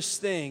dangerous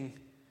thing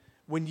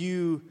when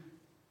you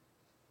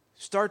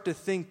start to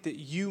think that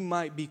you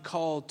might be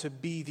called to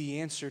be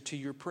the answer to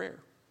your prayer.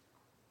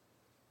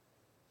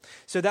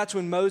 So that's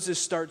when Moses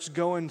starts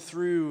going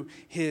through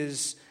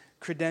his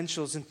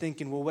credentials and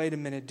thinking, well, wait a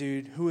minute,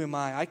 dude, who am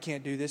I? I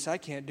can't do this. I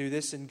can't do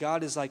this. And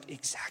God is like,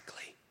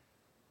 exactly.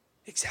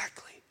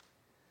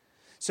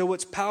 So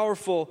what's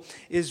powerful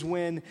is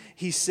when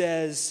he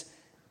says,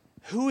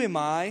 who am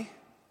I?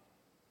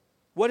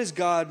 What does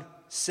God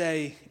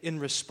say in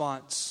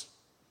response?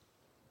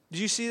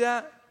 Did you see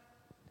that?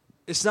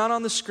 It's not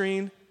on the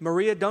screen.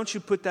 Maria, don't you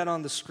put that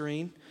on the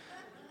screen.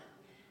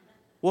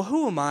 Well,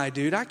 who am I,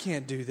 dude? I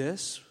can't do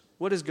this.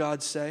 What does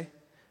God say?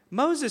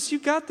 Moses, you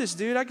got this,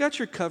 dude. I got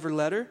your cover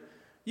letter.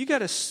 You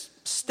got a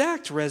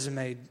stacked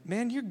resume.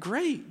 Man, you're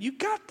great. You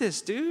got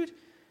this, dude.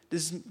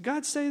 Does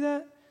God say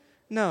that?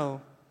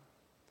 No.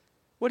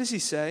 What does he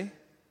say?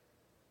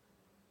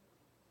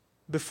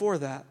 Before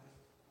that.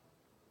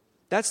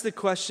 That's the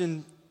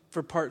question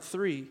for part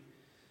 3,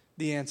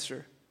 the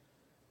answer.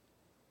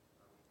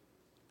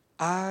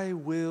 I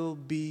will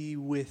be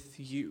with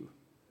you.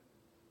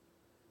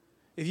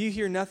 If you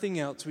hear nothing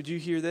else, would you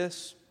hear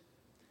this?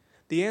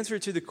 The answer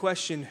to the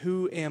question,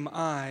 who am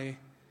I,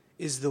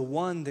 is the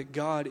one that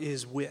God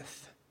is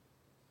with.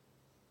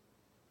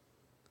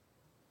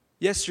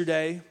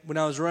 Yesterday, when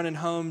I was running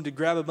home to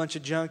grab a bunch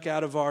of junk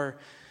out of our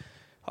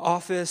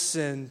office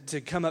and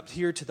to come up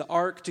here to the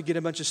Ark to get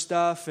a bunch of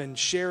stuff, and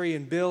Sherry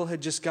and Bill had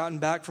just gotten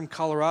back from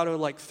Colorado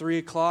like 3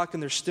 o'clock,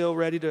 and they're still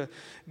ready to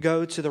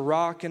go to the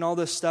Rock and all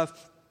this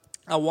stuff.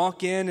 I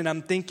walk in and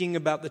I'm thinking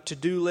about the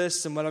to-do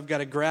list and what I've got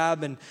to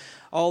grab and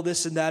all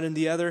this and that and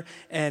the other,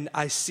 and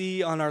I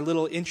see on our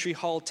little entry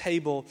hall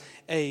table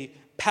a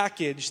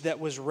package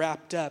that was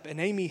wrapped up, and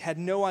Amy had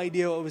no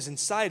idea what was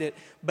inside it,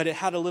 but it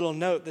had a little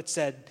note that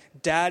said,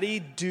 Daddy,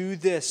 do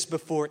this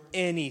before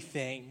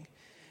anything.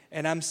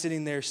 And I'm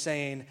sitting there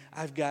saying,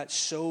 I've got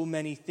so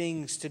many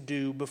things to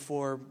do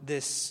before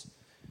this.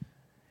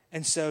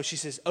 And so she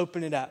says,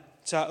 open it up.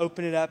 So I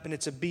open it up, and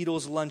it's a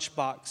Beatles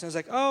lunchbox. And I was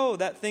like, oh,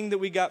 that thing that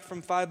we got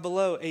from Five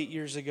Below 8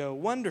 years ago.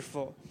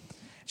 Wonderful.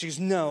 She goes,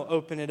 no,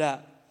 open it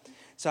up.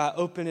 So I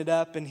open it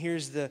up, and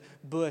here's the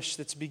bush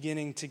that's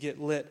beginning to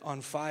get lit on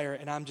fire.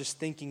 And I'm just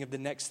thinking of the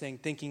next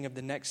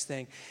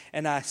thing,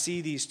 And I see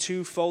these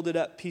 2 folded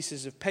up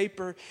pieces of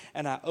paper,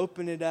 and I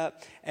open it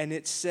up, and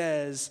it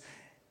says,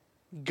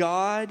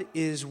 God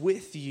is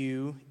with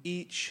you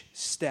each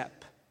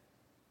step.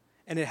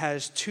 And it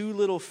has 2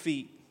 little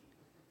feet.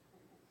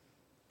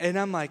 And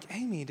I'm like,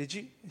 Amy, did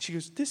you? And she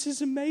goes, this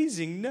is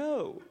amazing.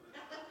 No.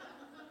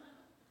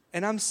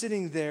 And I'm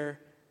sitting there.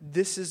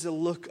 This is a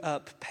look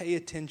up. Pay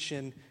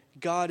attention.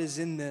 God is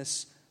in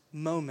this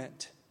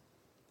moment.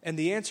 And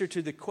the answer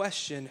to the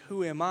question,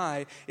 who am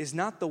I, is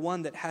not the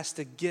one that has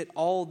to get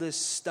all this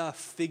stuff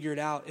figured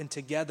out and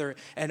together,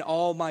 and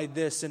all my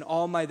this and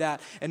all my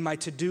that, and my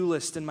to-do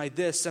list and my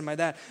this and my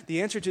that.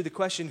 The answer to the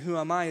question, who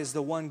am I, is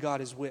the one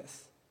God is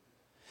with.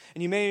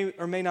 And you may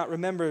or may not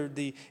remember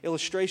the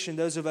illustration,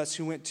 those of us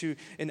who went to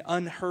an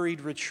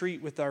unhurried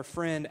retreat with our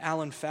friend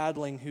Alan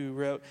Fadling, who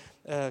wrote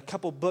a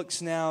couple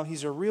books now.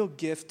 He's a real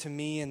gift to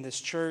me in this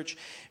church.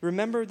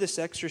 Remember this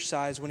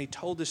exercise when he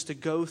told us to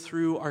go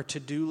through our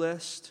to-do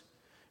list?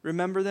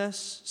 Remember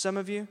this, some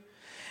of you?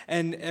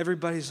 And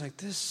everybody's like,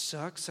 this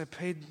sucks. I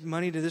paid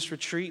money to this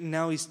retreat, and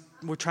now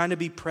we're trying to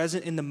be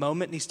present in the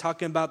moment, and he's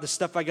talking about the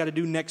stuff I got to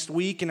do next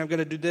week, and I've got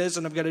to do this,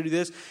 and I've got to do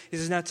this. He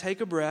says, now take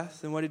a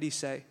breath. And what did he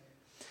say?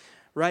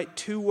 Write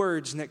 2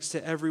 words next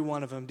to every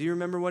one of them. Do you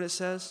remember what it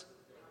says?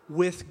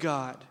 With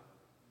God.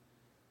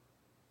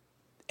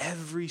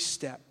 Every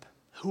step.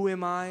 Who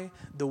am I?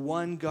 The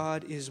one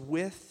God is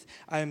with.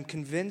 I am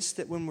convinced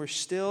that when we're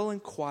still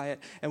and quiet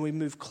and we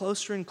move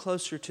closer and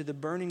closer to the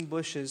burning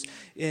bushes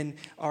in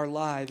our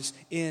lives,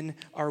 in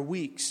our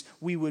weeks,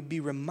 we would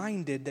be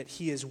reminded that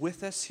He is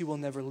with us. He will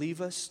never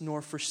leave us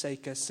nor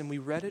forsake us. And we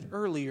read it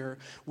earlier.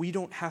 We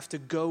don't have to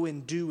go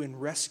and do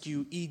and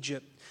rescue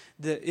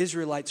the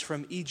Israelites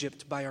from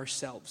Egypt by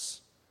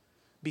ourselves.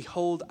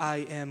 Behold, I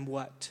am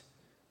what?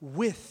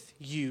 With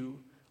you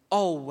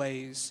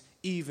always,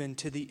 even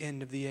to the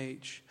end of the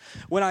age.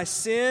 When I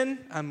sin,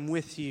 I'm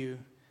with you.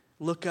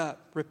 Look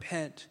up,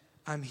 repent.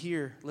 I'm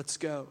here. Let's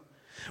go.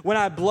 When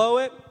I blow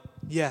it,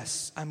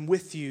 yes, I'm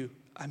with you.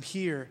 I'm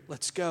here.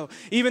 Let's go.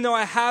 Even though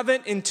I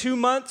haven't in 2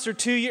 months or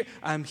 2 years,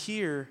 I'm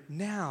here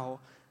now.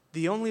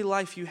 The only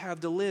life you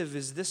have to live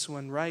is this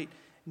one right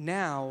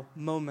now,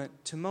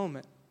 moment to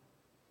moment.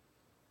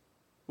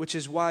 Which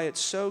is why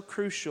it's so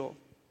crucial,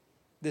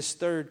 this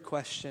third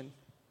question.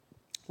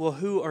 Well,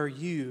 who are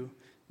you,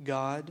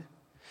 God?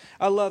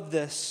 I love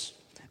this.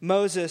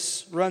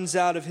 Moses runs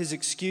out of his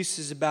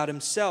excuses about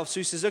himself. So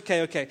he says,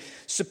 okay,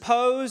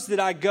 suppose that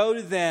I go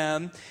to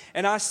them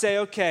and I say,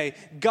 okay,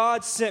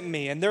 God sent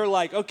me. And they're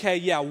like, okay,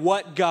 yeah,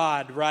 what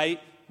God, right?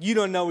 You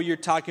don't know what you're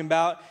talking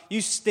about. You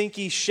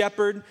stinky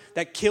shepherd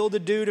that killed a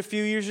dude a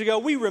few years ago.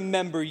 We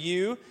remember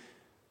you.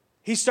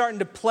 He's starting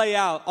to play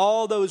out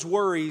all those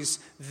worries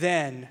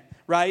then,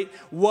 right?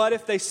 What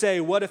if they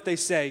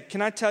say?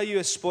 Can I tell you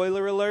a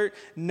spoiler alert?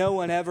 No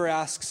one ever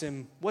asks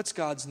him, what's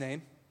God's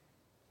name?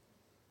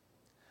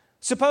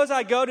 Suppose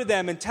I go to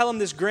them and tell them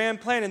this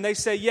grand plan and they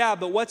say, yeah,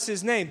 but what's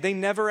his name? They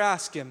never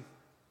ask him.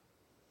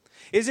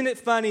 Isn't it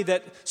funny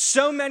that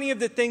so many of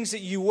the things that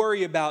you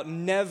worry about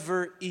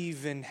never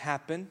even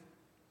happen?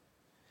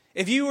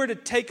 If you were to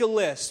take a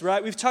list,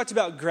 right? We've talked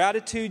about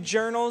gratitude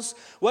journals.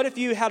 What if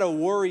you had a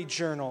worry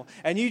journal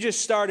and you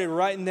just started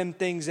writing them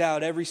things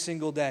out every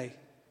single day?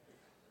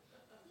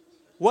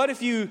 What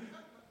if you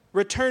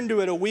returned to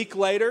it a week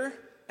later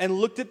and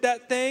looked at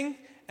that thing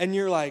and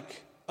you're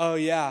like, oh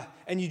yeah,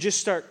 and you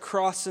just start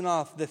crossing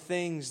off the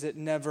things that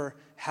never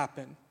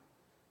happen?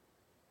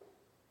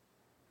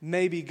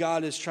 Maybe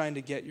God is trying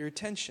to get your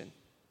attention.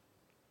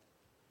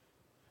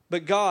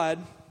 But God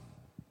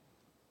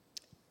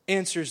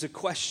answers a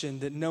question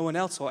that no one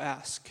else will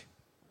ask.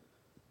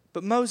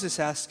 But Moses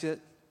asks it,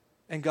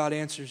 and God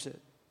answers it.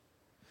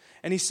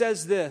 And he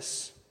says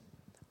this,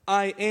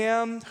 I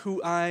am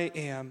who I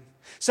am.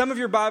 Some of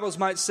your Bibles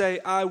might say,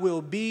 I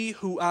will be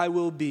who I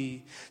will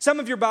be. Some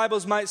of your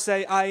Bibles might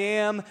say, I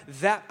am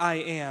that I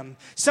am.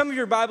 Some of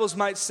your Bibles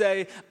might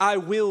say, I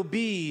will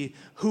be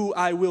who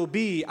I will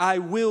be. I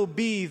will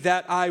be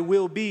that I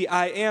will be.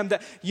 I am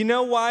that. You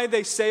know why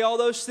they say all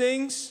those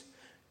things?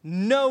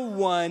 No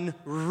one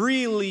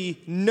really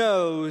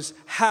knows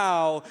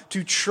how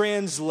to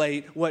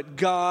translate what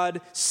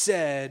God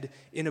said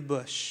in a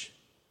bush.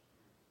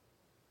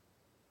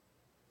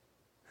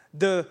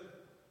 The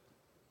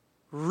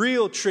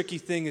real tricky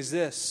thing is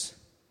this.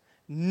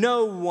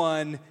 No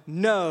one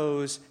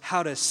knows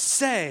how to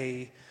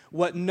say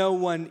what no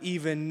one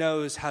even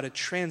knows how to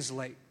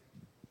translate.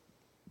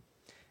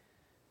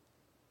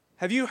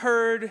 Have you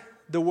heard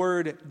the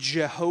word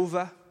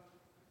Jehovah?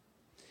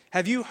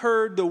 Have you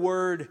heard the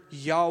word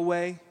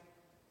Yahweh?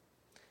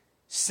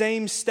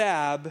 Same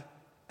stab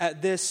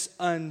at this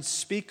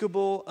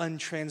unspeakable,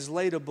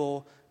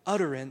 untranslatable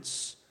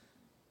utterance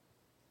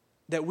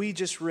that we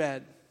just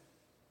read.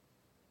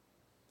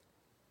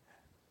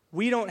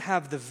 We don't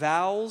have the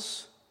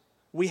vowels.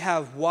 We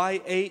have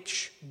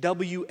YHWH.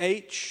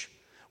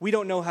 We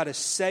don't know how to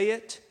say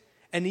it.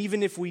 And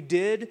even if we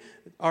did,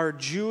 our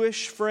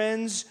Jewish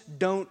friends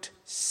don't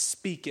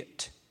speak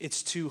it.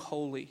 It's too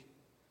holy.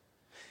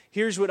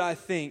 Here's what I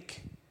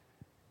think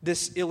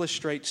this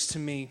illustrates to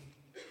me.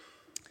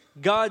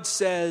 God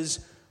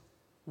says,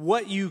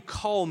 what you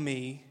call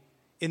me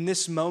in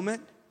this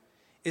moment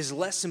is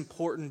less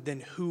important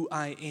than who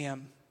I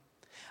am.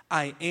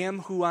 I am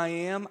who I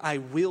am. I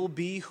will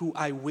be who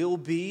I will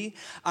be.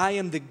 I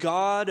am the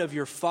God of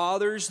your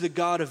fathers, the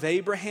God of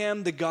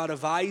Abraham, the God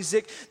of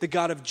Isaac, the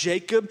God of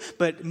Jacob.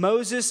 But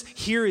Moses,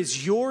 here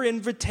is your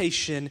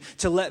invitation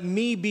to let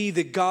me be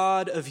the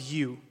God of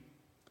you.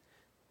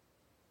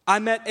 I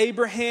met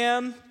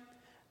Abraham.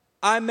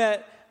 I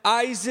met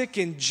Isaac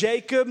and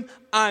Jacob.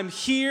 I'm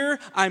here.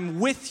 I'm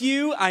with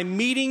you. I'm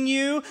meeting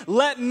you.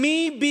 Let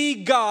me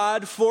be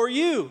God for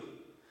you.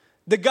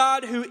 The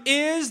God who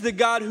is, the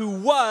God who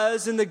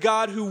was, and the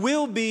God who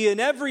will be in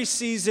every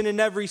season, in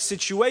every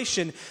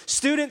situation.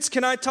 Students,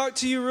 can I talk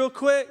to you real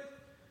quick?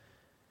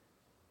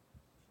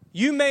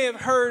 You may have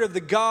heard of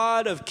the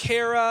God of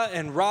Kara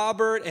and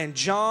Robert and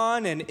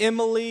John and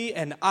Emily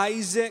and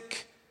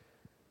Isaac.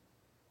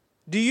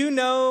 Do you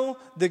know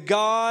the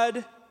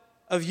God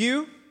of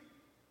you?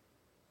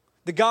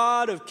 The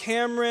God of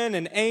Cameron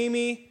and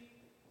Amy?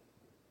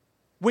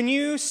 When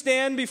you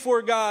stand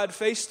before God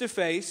face to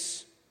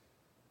face,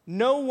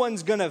 no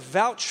one's going to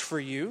vouch for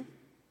you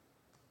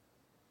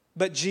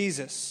but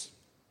Jesus.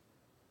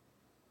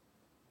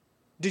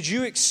 Did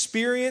you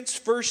experience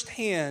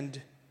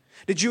firsthand?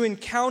 Did you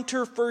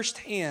encounter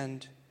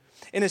firsthand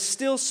in a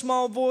still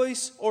small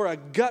voice or a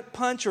gut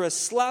punch or a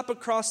slap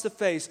across the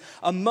face,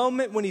 a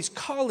moment when he's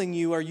calling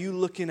you, are you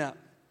looking up?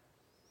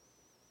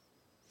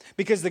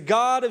 Because the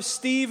God of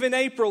Steve and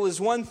April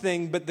is one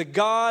thing, but the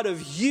God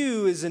of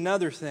you is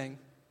another thing.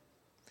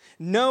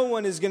 No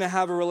one is going to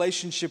have a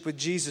relationship with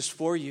Jesus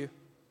for you.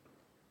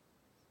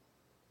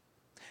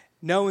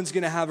 No one's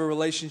going to have a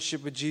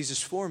relationship with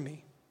Jesus for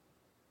me.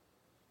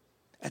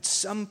 At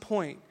some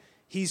point,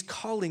 he's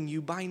calling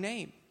you by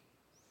name.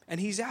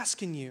 And he's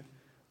asking you,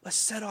 let's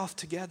set off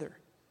together.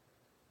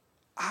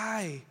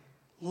 I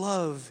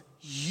love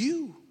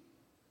you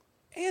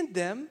and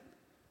them,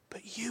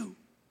 but you.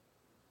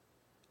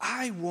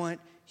 I want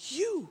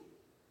you,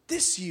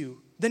 this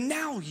you, the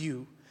now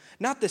you.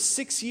 Not the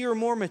 6-year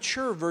more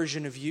mature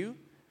version of you.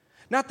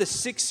 Not the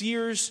 6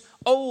 years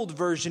old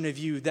version of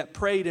you that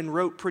prayed and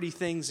wrote pretty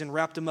things and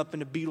wrapped them up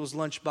in a Beatles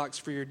lunchbox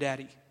for your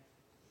daddy.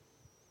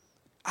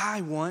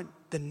 I want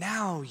the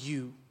now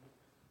you.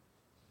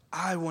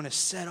 I want to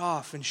set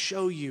off and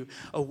show you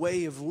a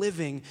way of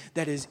living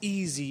that is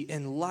easy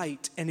and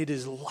light, and it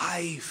is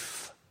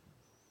life.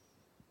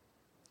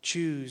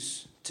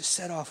 Choose to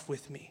set off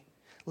with me.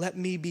 Let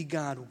me be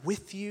God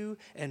with you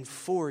and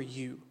for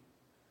you.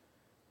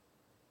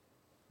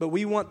 But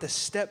we want the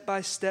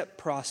step-by-step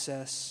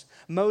process.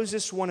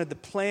 Moses wanted the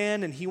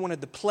plan, and he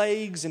wanted the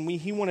plagues, and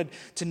he wanted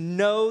to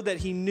know that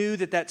he knew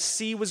that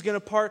sea was going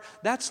to part.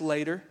 That's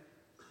later.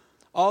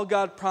 All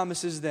God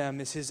promises them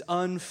is his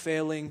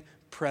unfailing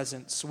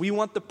presence. We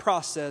want the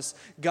process.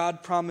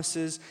 God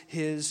promises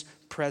his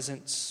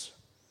presence.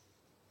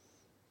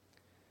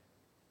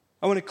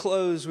 I want to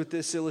close with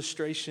this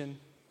illustration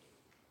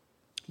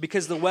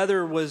because the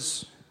weather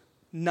was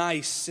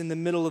nice in the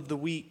middle of the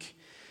week.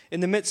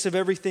 In the midst of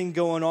everything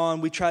going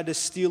on, we tried to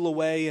steal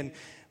away and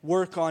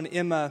work on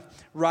Emma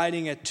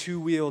riding a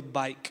two-wheeled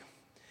bike.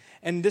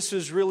 And this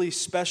was really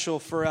special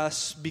for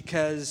us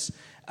because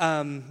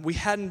we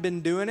hadn't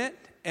been doing it,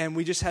 and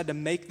we just had to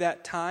make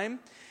that time.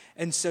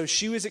 And so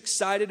she was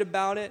excited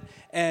about it,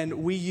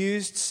 and we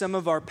used some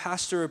of our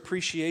pastor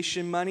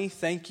appreciation money,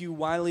 thank you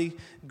Wiley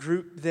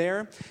group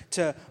there,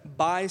 to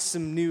buy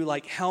some new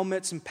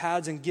helmets and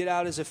pads and get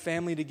out as a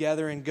family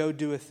together and go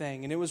do a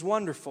thing. And it was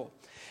wonderful.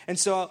 And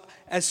so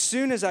as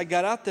soon as I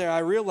got out there, I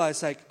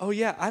realized oh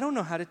yeah, I don't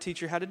know how to teach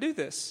her how to do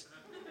this.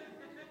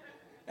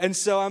 And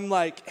so I'm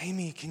like,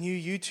 Amy, can you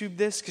YouTube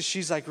this? Because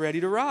she's ready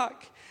to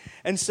rock.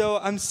 And so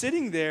I'm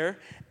sitting there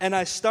and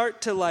I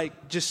start to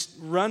just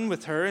run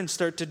with her and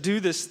start to do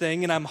this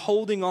thing. And I'm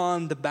holding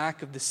on the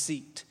back of the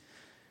seat.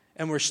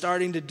 And we're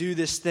starting to do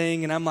this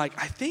thing. And I'm like,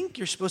 I think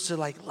you're supposed to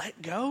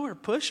let go or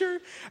push her.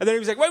 And then he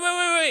was like,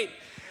 wait.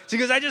 She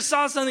goes, I just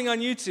saw something on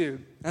YouTube.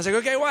 I was like,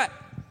 okay, what?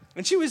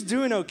 And she was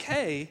doing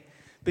okay.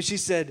 But she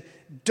said,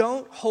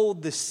 don't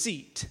hold the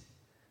seat.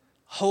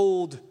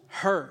 Hold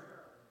her.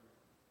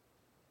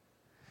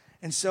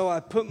 And so I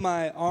put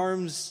my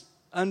arms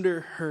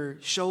under her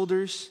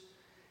shoulders,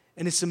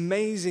 and it's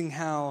amazing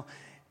how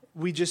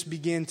we just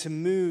began to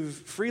move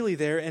freely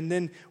there. And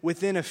then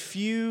within a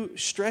few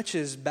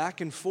stretches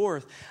back and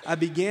forth, I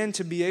began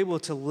to be able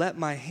to let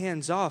my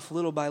hands off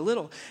little by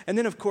little. And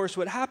then, of course,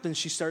 what happens?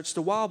 She starts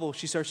to wobble.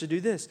 She starts to do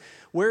this.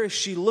 Where is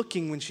she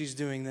looking when she's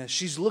doing this?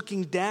 She's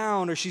looking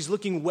down, or she's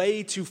looking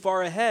way too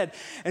far ahead.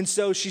 And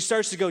so she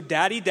starts to go,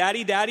 daddy,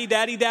 daddy, daddy,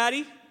 daddy,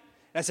 daddy.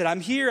 I said,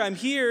 I'm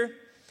here.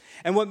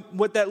 And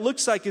what that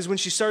looks like is when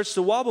she starts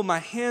to wobble, my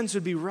hands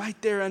would be right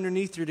there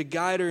underneath her to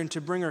guide her and to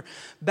bring her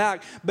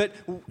back. But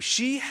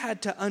she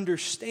had to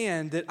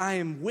understand that I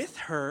am with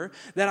her,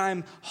 that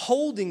I'm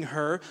holding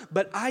her,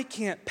 but I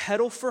can't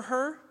pedal for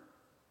her.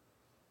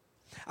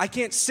 I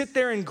can't sit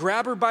there and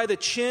grab her by the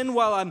chin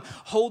while I'm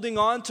holding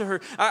on to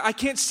her. I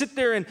can't sit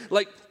there and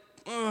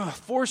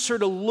force her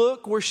to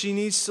look where she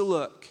needs to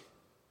look.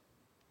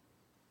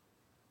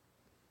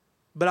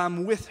 But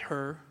I'm with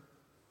her.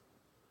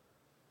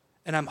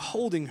 And I'm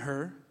holding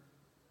her.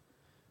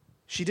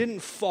 She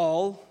didn't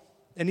fall.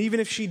 And even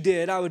if she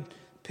did, I would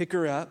pick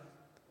her up.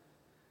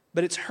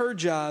 But it's her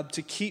job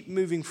to keep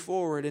moving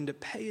forward and to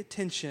pay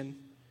attention.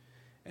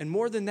 And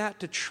more than that,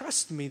 to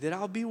trust me that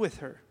I'll be with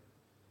her.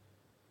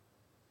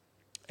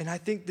 And I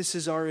think this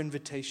is our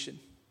invitation.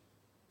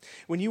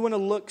 When you want to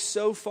look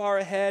so far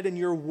ahead and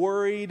you're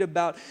worried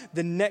about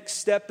the next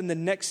step and the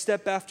next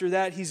step after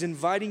that, He's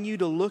inviting you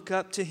to look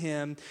up to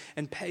Him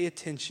and pay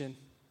attention.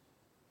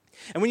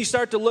 And when you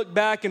start to look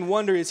back and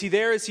wonder, is He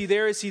there, is He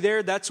there, is He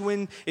there? That's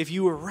when, if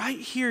you were right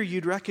here,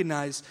 you'd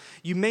recognize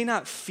you may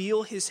not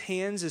feel His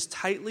hands as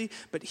tightly,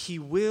 but He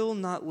will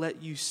not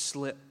let you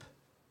slip.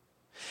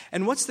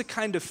 And what's the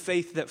kind of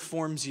faith that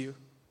forms you?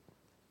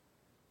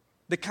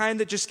 The kind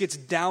that just gets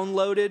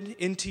downloaded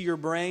into your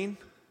brain?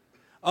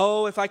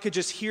 Oh, if I could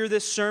just hear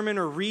this sermon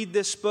or read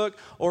this book.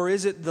 Or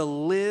is it the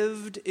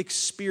lived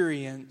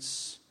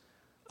experience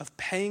of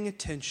paying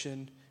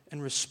attention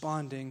and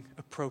responding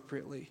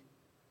appropriately?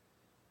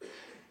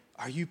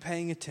 Are you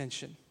paying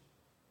attention?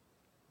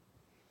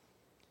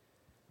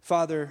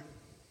 Father,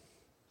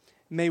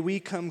 may we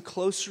come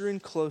closer and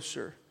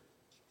closer,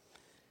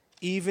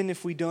 even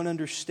if we don't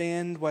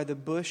understand why the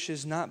bush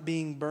is not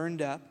being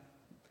burned up,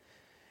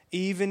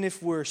 even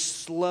if we're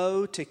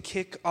slow to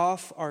kick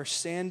off our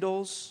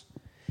sandals,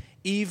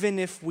 even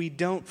if we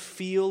don't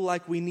feel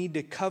like we need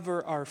to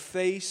cover our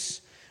face.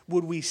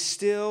 Would we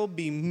still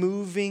be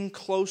moving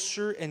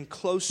closer and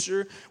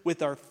closer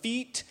with our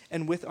feet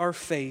and with our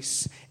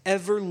face,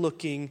 ever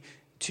looking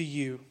to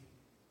You?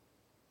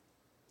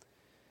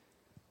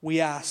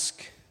 We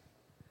ask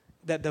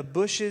that the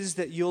bushes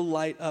that You'll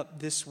light up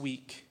this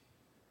week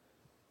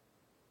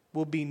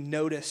will be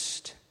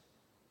noticed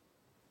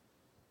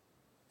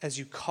as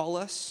You call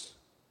us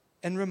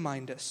and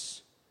remind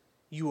us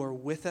You are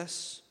with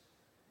us,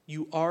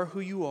 You are who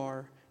You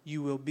are,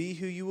 You will be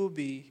who You will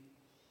be,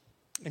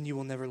 and You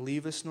will never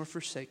leave us nor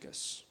forsake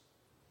us.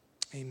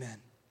 Amen.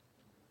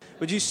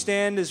 Would you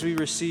stand as we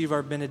receive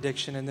our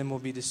benediction, and then we'll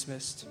be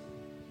dismissed.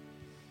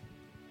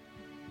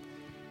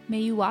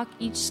 May you walk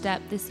each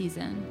step this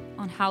season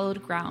on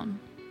hallowed ground,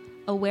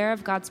 aware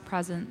of God's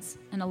presence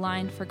and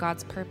aligned for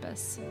God's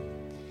purpose.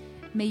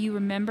 May you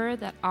remember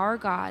that our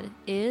God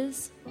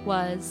is,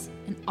 was,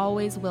 and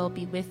always will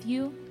be with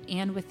you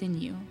and within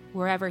you,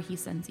 wherever He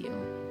sends you.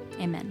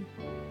 Amen.